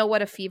and know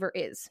what a fever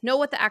is. Know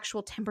what the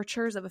actual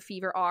temperatures of a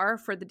fever are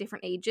for the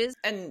different ages.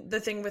 And the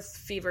thing with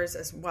fevers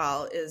as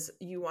well is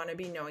you want to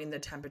be knowing the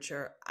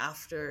temperature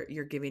after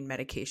you're giving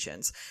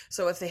medications.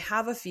 So if they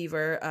have a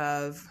fever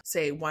of,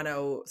 say,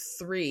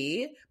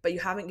 103, but you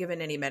haven't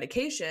given any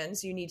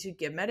medications, you need to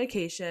give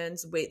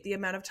medications, wait the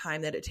amount of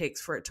time that it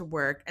takes for it to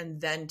work, and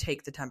then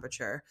take the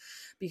temperature.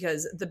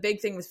 Because the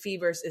big thing with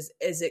fevers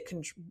is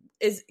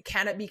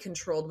can it be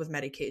controlled with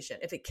medication?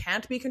 If it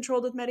can't be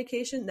controlled with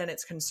medication, then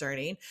it's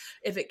concerning.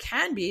 If it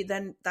can be,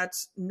 then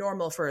that's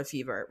normal for a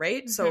fever,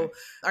 right? So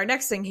our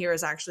next thing here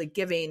is actually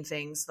giving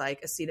things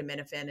like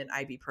acetaminophen and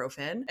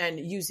ibuprofen, and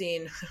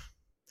using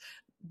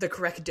the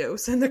correct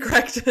dose and the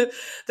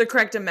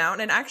correct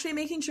amount, and actually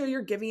making sure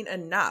you're giving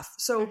enough.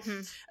 So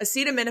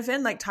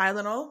acetaminophen, like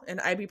Tylenol, and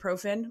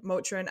ibuprofen,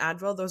 Motrin,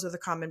 Advil, those are the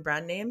common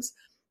brand names.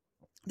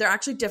 They're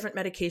actually different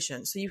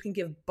medications. So you can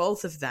give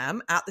both of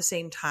them at the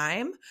same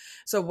time.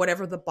 So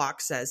whatever the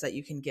box says that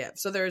you can give.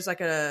 So there's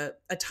like a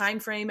time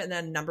frame and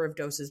then a number of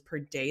doses per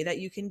day that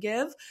you can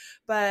give.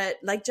 But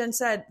like Jen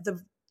said,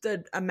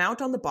 the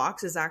amount on the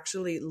box is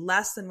actually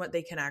less than what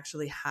they can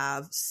actually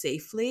have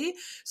safely.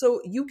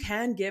 So you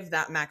can give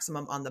that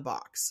maximum on the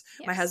box.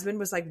 Yes. My husband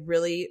was like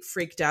really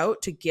freaked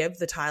out to give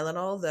the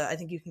Tylenol. I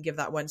think you can give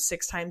that one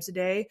 6 times a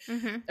day,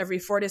 every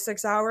 4 to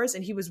 6 hours.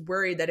 And he was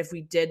worried that if we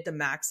did the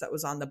max that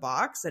was on the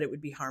box, that it would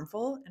be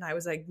harmful. And I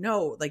was like,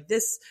 no, like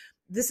this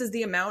is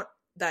the amount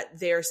that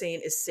they're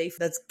saying is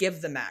safe. Let's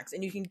give the max.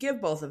 And you can give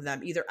both of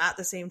them either at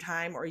the same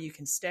time, or you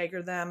can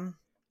stagger them.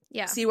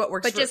 Yeah. See what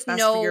works best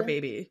for your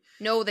baby.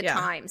 Know the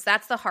times.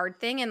 That's the hard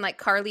thing. And like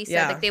Carly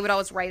said, like they would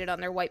always write it on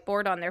their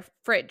whiteboard on their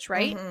fridge,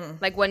 right?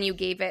 Like when you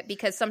gave it,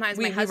 because sometimes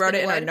my husband wrote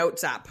it in our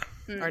notes app.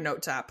 Our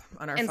notes app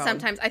on our phone. And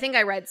sometimes, I think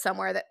I read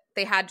somewhere that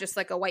they had just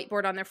like a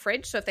whiteboard on their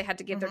fridge. So if they had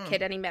to give their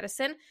kid any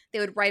medicine, they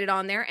would write it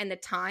on there and the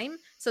time,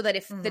 so that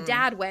if the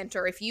dad went,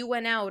 or if you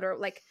went out, or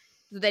like,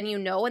 then you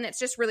know. And it's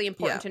just really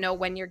important to know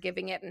when you're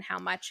giving it and how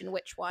much and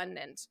which one,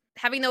 and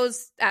having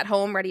those at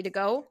home ready to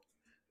go.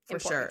 For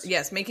sure.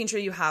 Yes. Making sure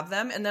you have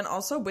them. And then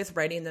also with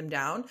writing them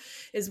down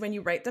is, when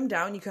you write them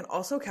down, you can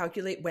also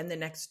calculate when the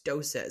next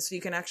dose is. So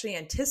you can actually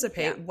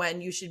anticipate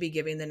when you should be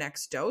giving the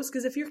next dose.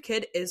 Because if your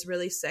kid is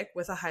really sick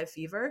with a high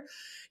fever,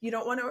 you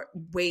don't want to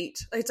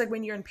wait. It's like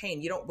when you're in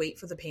pain, you don't wait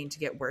for the pain to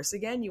get worse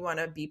again. You want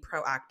to be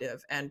proactive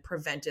and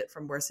prevent it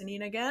from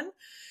worsening again.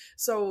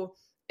 So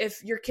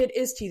if your kid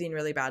is teething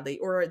really badly,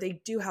 or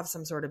they do have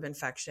some sort of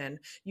infection,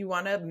 you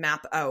want to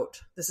map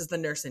out, this is the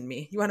nurse in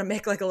me, you want to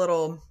make like a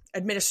little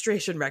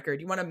administration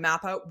record. You want to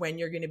map out when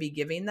you're going to be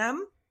giving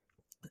them,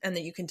 and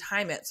that you can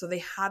time it so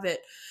they have it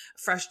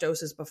fresh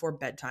doses before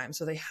bedtime.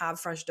 So they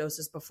have fresh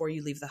doses before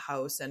you leave the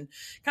house, and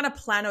kind of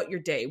plan out your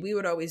day. We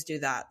would always do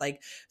that.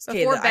 Like,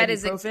 before bed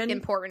is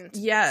important.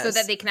 Yes. So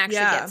that they can actually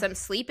get some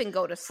sleep and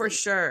go to sleep. For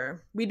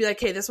sure. We'd be like,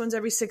 hey, this one's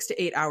every 6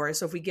 to 8 hours.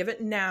 So if we give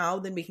it now,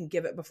 then we can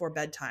give it before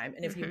bedtime.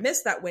 And if you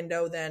miss that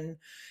window, then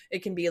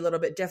it can be a little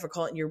bit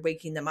difficult, and you're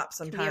waking them up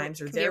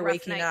sometimes, or they're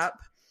waking up.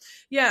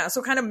 Yeah.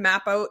 So kind of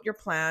map out your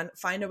plan,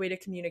 find a way to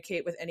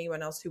communicate with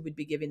anyone else who would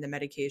be giving the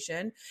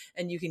medication.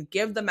 And you can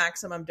give the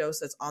maximum dose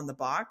that's on the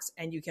box.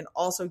 And you can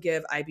also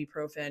give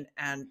ibuprofen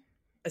and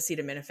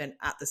acetaminophen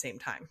at the same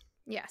time.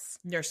 Yes.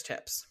 Nurse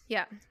tips.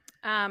 Yeah.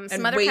 Some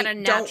And other kind of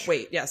natural. Don't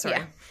wait. Yeah. Sorry.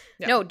 Yeah.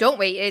 Yeah. No, don't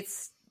wait.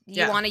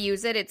 You want to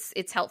use it.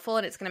 It's helpful,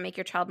 and it's going to make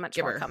your child much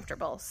more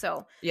comfortable.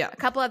 So a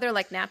couple other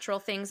like natural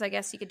things I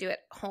guess you could do at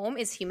home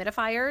is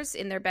humidifiers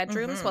in their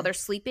bedrooms while they're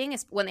sleeping,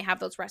 is when they have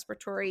those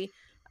respiratory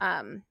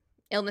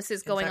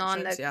illnesses going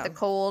on, the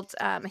cold.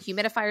 A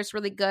humidifier is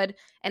really good.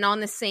 And on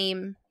the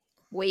same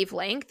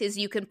wavelength is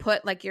you can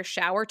put like your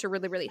shower to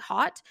really, really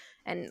hot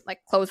and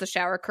like close the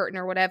shower curtain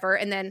or whatever.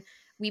 And then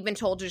we've been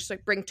told to just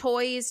like bring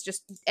toys,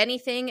 just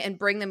anything, and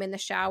bring them in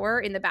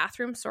the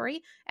bathroom,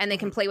 and they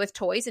can play with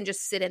toys and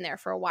just sit in there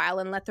for a while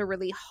and let the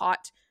really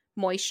hot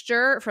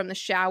moisture from the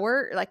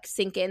shower like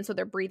sink in, so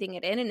they're breathing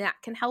it in, and that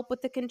can help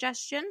with the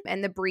congestion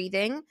and the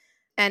breathing.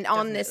 And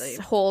on this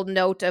whole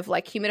note of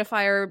like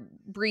humidifier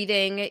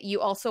breathing,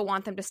 you also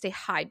want them to stay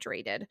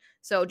hydrated.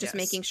 So just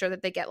making sure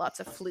that they get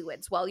lots of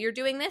fluids while you're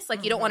doing this.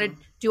 Like you don't want to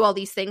do all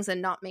these things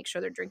and not make sure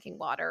they're drinking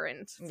water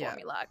and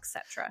formula,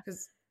 etc.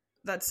 Because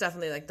that's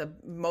definitely like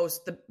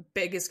the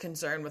biggest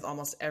concern with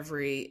almost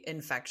every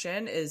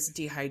infection is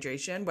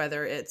dehydration,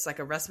 whether it's like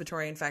a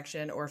respiratory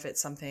infection or if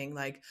it's something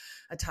like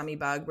a tummy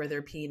bug where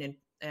they're peeing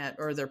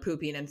or they're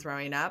pooping and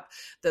throwing up.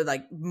 The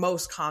like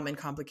most common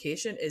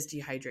complication is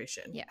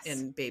dehydration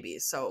in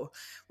babies. So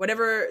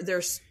whatever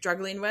they're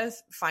struggling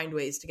with, find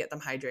ways to get them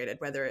hydrated,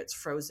 whether it's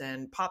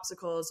frozen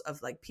popsicles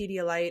of like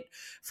Pedialyte,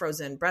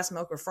 frozen breast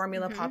milk or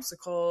formula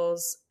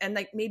popsicles, and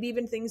like maybe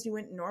even things you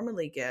wouldn't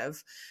normally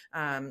give,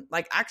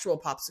 like actual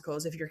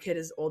popsicles if your kid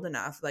is old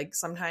enough. Like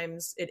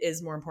sometimes it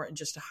is more important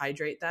just to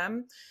hydrate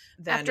them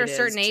than after a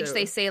certain age.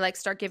 They say like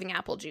start giving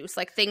apple juice,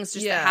 like things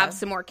just that have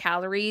some more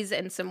calories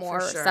and some more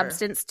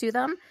substance to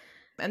them.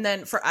 And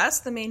then for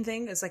us, the main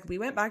thing is like we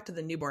went back to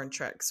the newborn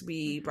tricks.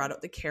 We brought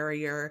out the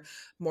carrier,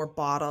 more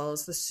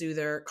bottles, the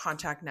soother,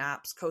 contact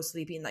naps,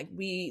 co-sleeping. Like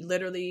we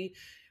literally,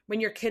 when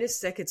your kid is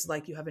sick, it's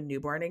like you have a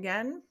newborn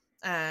again.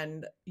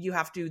 And you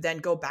have to then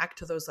go back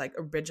to those like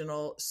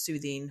original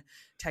soothing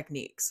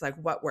techniques. Like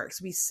what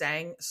works. We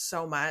sang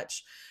so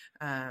much.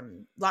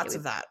 Lots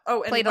of that.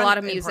 Oh, and played a lot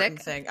of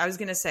music. Thing I was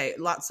gonna say,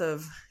 lots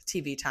of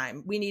TV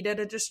time. We needed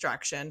a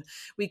distraction.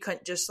 We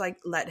couldn't just like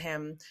let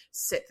him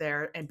sit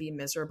there and be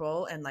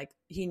miserable, and like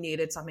he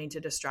needed something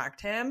to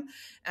distract him.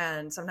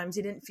 And sometimes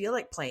he didn't feel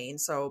like playing.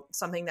 So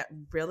something that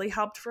really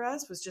helped for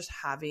us was just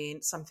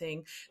having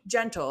something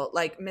gentle,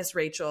 like Miss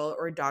Rachel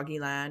or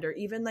Doggyland, or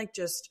even like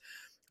just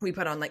we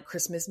put on like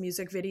Christmas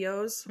music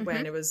videos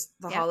when it was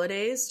the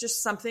holidays,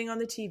 just something on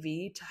the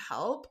TV to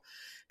help.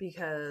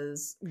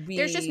 Because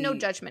there's just no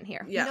judgment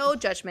here. No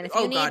judgment. If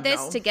you need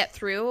this to get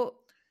through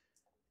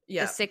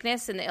the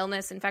sickness and the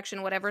illness,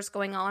 infection, whatever's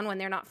going on when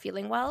they're not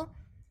feeling well,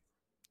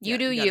 you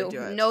do.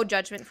 No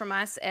judgment from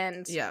us.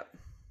 And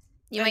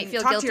you might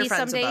feel guilty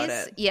some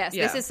days. Yes,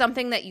 this is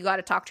something that you got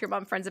to talk to your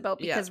mom friends about,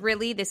 because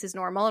really this is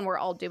normal and we're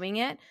all doing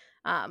it.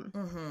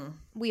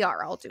 We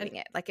are all doing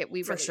it. Like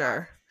we really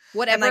are.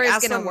 Whatever and like is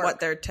ask going to them work. What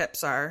their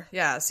tips are.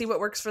 Yeah. See what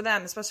works for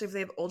them, especially if they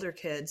have older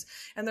kids.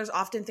 And there's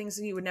often things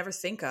that you would never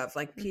think of,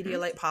 like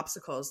Pedialyte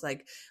popsicles.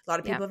 Like a lot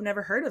of people have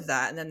never heard of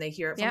that. And then they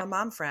hear it from a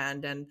mom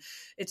friend. And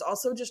it's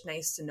also just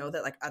nice to know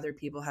that like other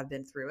people have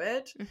been through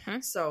it.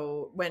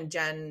 So when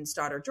Jen's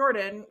daughter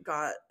Jordan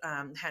got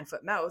hand,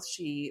 foot, mouth,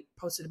 she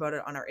posted about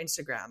it on our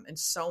Instagram. And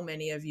so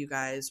many of you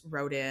guys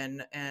wrote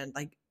in and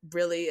like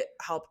really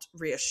helped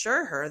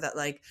reassure her that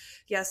like,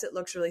 yes, it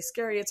looks really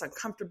scary, it's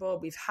uncomfortable,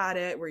 we've had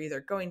it, we're either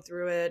going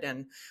through it.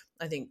 And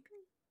I think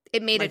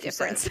it made a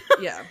difference.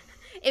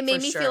 It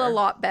made me feel a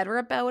lot better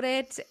about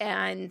it,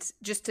 and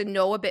just to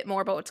know a bit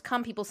more about what's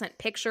come. People sent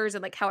pictures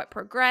and like how it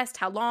progressed,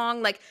 how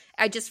long, like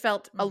I just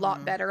felt a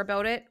lot better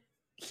about it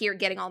here,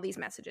 getting all these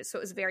messages. So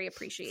it was very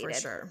appreciated. For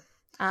sure.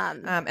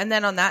 And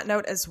then on that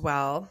note as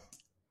well,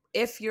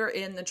 if you're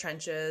in the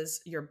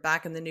trenches, you're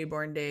back in the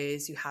newborn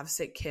days, you have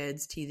sick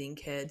kids, teething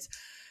kids,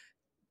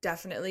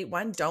 definitely,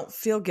 one, don't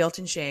feel guilt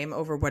and shame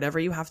over whatever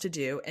you have to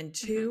do. And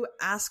two,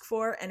 ask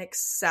for and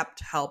accept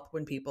help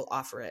when people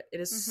offer it.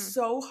 It is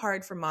so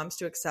hard for moms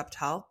to accept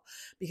help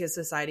because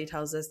society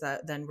tells us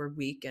that then we're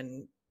weak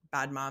and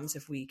bad moms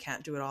if we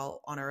can't do it all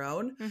on our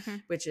own,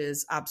 which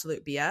is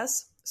absolute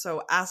BS.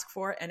 So ask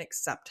for and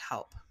accept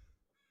help.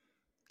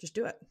 Just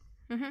do it.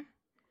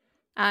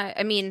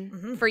 I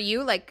mean, for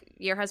you, like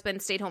your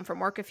husband stayed home from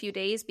work a few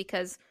days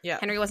because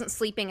Henry wasn't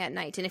sleeping at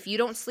night. And if you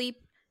don't sleep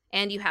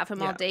and you have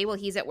him all day while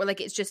he's at work,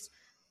 like it's just,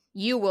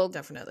 you will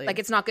definitely, like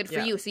it's not good for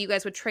you. So you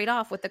guys would trade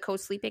off with the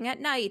co-sleeping at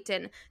night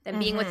and then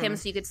being with him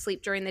so you could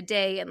sleep during the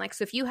day. And like,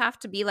 so if you have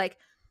to be like,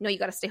 no, you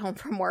got to stay home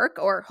from work,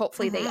 or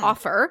hopefully they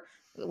offer,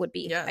 it would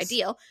be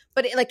ideal.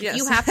 But like if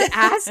you have to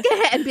ask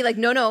and be like,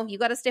 no, you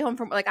got to stay home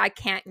from, like I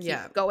can't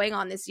keep going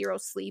on this zero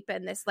sleep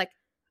and this, like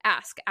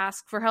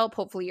ask for help.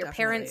 Hopefully your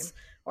parents,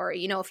 or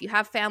you know, if you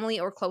have family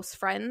or close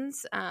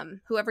friends,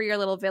 whoever your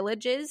little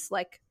village is,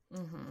 like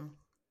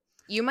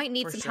You might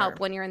need For some sure. help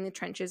when you're in the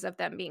trenches of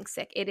them being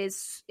sick. It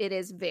is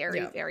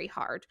very, very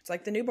hard. It's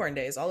like the newborn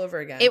days all over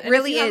again. It And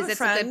really if you have is.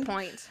 It's a good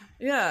point.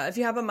 Yeah. If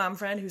you have a mom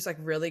friend who's like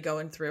really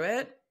going through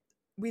it,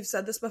 we've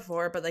said this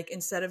before, but like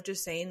instead of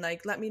just saying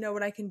like, let me know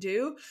what I can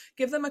do,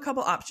 give them a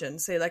couple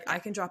options. Say like, I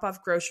can drop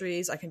off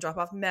groceries, I can drop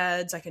off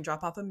meds, I can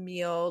drop off a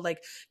meal,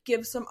 like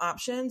give some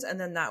options. And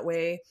then that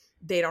way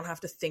they don't have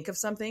to think of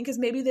something, because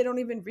maybe they don't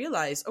even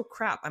realize, oh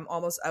crap, I'm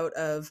almost out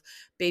of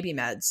baby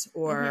meds,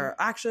 or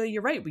actually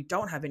you're right, we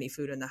don't have any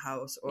food in the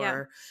house,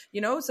 or you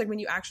know, it's like when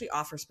you actually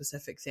offer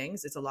specific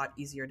things, it's a lot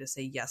easier to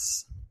say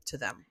yes to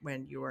them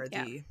when you are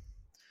the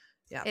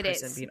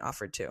person being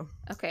offered to.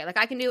 Okay, like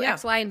I can do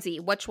X, Y, and Z.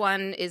 Which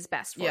one is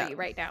best for you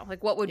right now?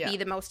 Like what would be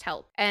the most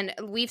help? And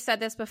we've said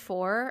this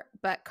before,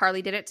 but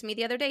Carly did it to me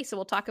the other day, so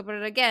we'll talk about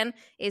it again,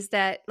 is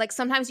that like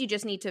sometimes you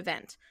just need to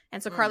vent.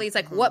 And so Carly's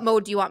like, what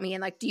mode do you want me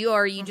in? Like, do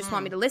you just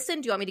want me to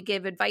listen? Do you want me to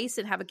give advice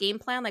and have a game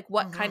plan? Like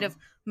what kind of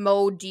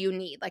mode do you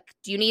need? Like,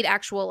 do you need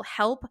actual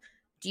help?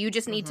 Do you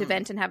just need to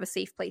vent and have a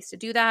safe place to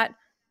do that?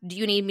 Do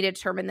you need me to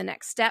determine the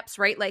next steps,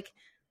 right? Like,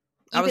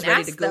 I was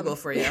ready to Google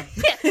for you.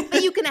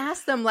 But you can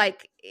ask them,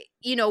 like,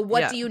 you know,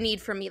 what do you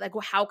need from me? Like,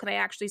 well, how can I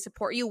actually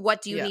support you?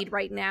 What do you need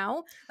right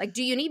now? Like,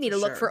 do you need me to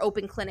look for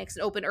open clinics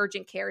and open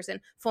urgent cares and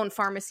phone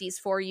pharmacies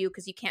for you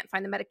because you can't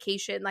find the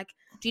medication? Like,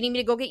 do you need me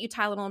to go get you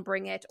Tylenol and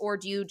bring it? Or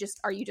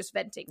are you just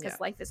venting because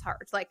life is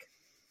hard? Like,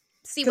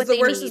 see what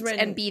they need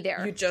and be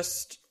there. You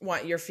just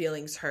want your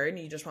feelings heard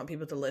and you just want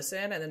people to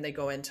listen, and then they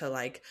go into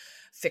like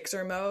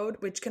fixer mode,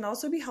 which can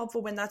also be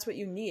helpful when that's what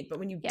you need. But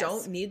when you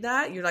don't need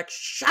that, you're like,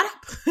 shut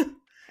up.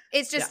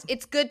 It's just,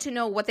 it's good to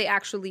know what they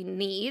actually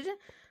need.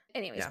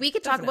 Anyways, we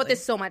could talk about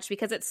this so much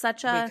because it's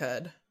such a... We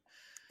could.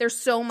 There's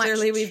so much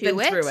Clearly we've been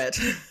through it.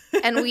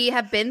 And we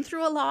have been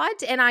through a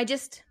lot. And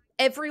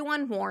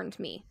everyone warned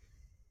me,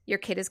 your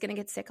kid is going to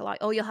get sick a lot.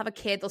 Oh, you'll have a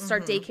kid. They'll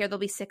start daycare. They'll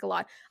be sick a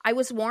lot. I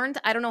was warned,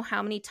 I don't know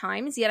how many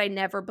times, yet I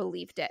never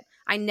believed it.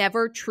 I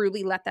never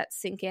truly let that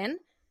sink in.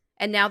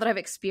 And now that I've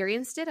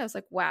experienced it, I was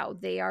like, wow,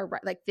 they are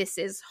right. Like, this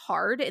is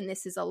hard and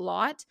this is a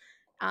lot.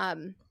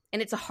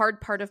 And it's a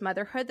hard part of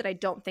motherhood that I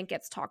don't think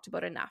gets talked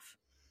about enough.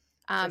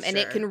 And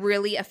it can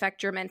really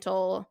affect your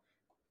mental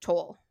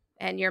toll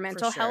and your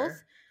mental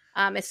health,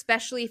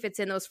 especially if it's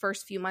in those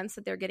first few months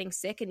that they're getting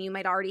sick and you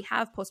might already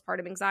have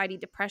postpartum anxiety,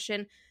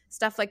 depression,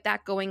 stuff like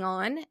that going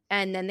on.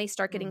 And then they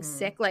start getting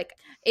sick. Like,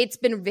 it's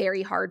been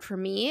very hard for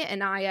me.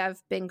 And I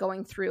have been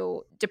going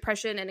through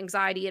depression and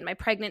anxiety in my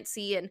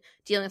pregnancy and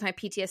dealing with my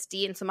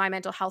PTSD. And so my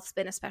mental health's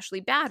been especially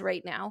bad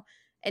right now.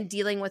 And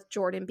dealing with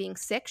Jordan being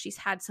sick, she's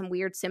had some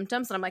weird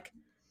symptoms. And I'm like,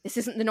 this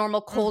isn't the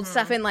normal cold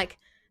stuff. And like,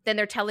 then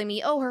they're telling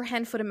me, oh, her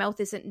hand, foot, and mouth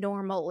isn't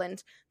normal.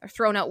 And they're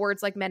throwing out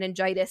words like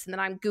meningitis. And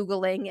then I'm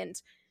Googling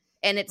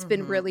and it's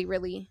been really,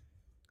 really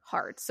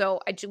hard.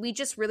 So we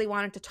just really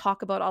wanted to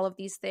talk about all of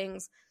these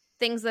things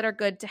that are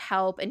good to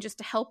help, and just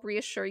to help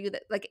reassure you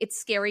that like it's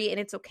scary and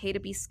it's okay to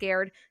be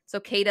scared. It's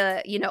okay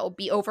to, you know,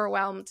 be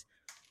overwhelmed.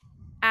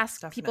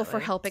 Ask people for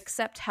help,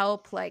 accept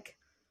help. Like,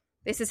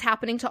 this is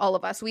happening to all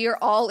of us. We are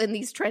all in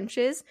these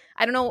trenches.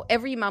 I don't know.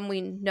 Every mom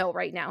we know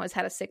right now has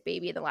had a sick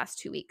baby in the last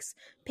 2 weeks.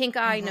 Pink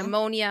eye,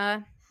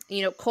 pneumonia,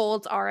 you know,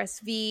 colds,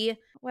 RSV.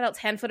 What else?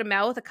 Hand, foot, and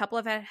mouth. A couple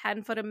have had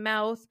hand, foot, and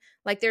mouth.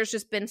 Like, there's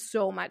just been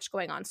so much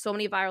going on. So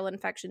many viral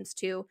infections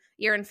too.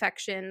 Ear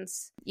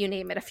infections, you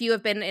name it. A few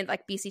have been in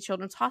like BC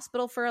Children's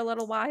Hospital for a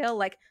little while.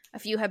 Like, a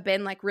few have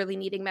been like really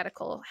needing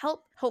medical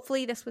help.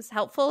 Hopefully this was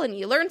helpful and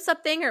you learned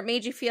something, or it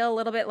made you feel a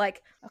little bit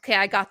like, okay,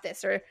 I got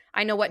this, or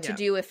I know what to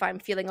do if I'm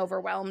feeling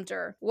overwhelmed,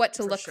 or what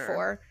to look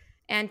for.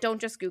 And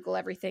don't just Google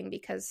everything,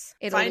 because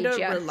it'll find a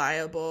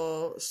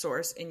reliable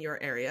source in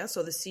your area.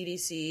 So the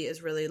CDC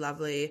is really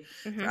lovely.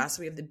 For us,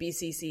 we have the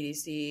BC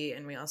CDC,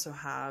 and we also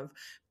have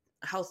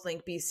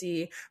HealthLink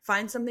BC.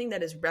 Find something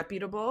that is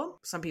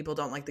reputable. Some people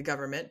don't like the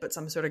government, but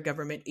some sort of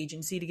government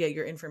agency to get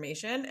your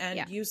information,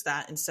 and use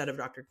that instead of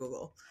Dr.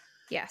 Google.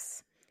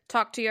 Yes.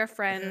 Talk to your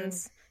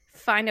friends.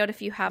 Find out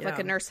if you have like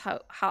a nurse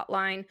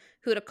hotline,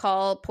 who to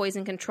call,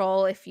 poison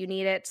control if you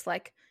need it.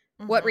 Like,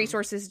 what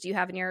resources do you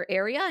have in your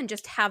area, and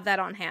just have that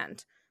on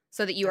hand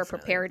so that you are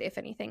prepared if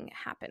anything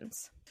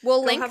happens.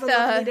 We'll link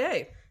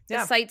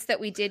the sites that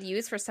we did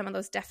use for some of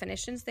those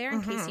definitions there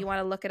in case you want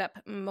to look it up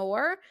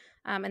more.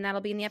 And that'll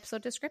be in the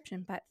episode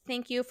description. But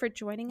thank you for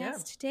joining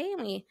us today.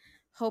 And we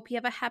hope you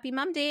have a happy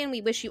Mom Day, and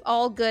we wish you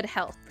all good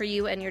health for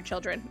you and your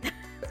children.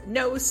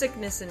 No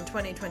sickness in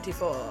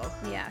 2024.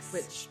 Yes.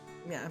 Which...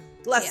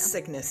 less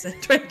sickness in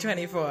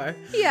 2024.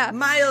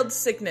 Mild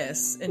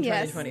sickness in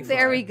 2024.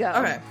 There we go.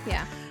 All right.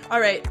 All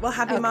right. Well,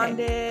 happy Mom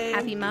Day.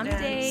 Happy Mom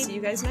Day. See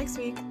you guys next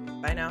week.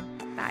 Bye now.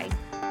 Bye.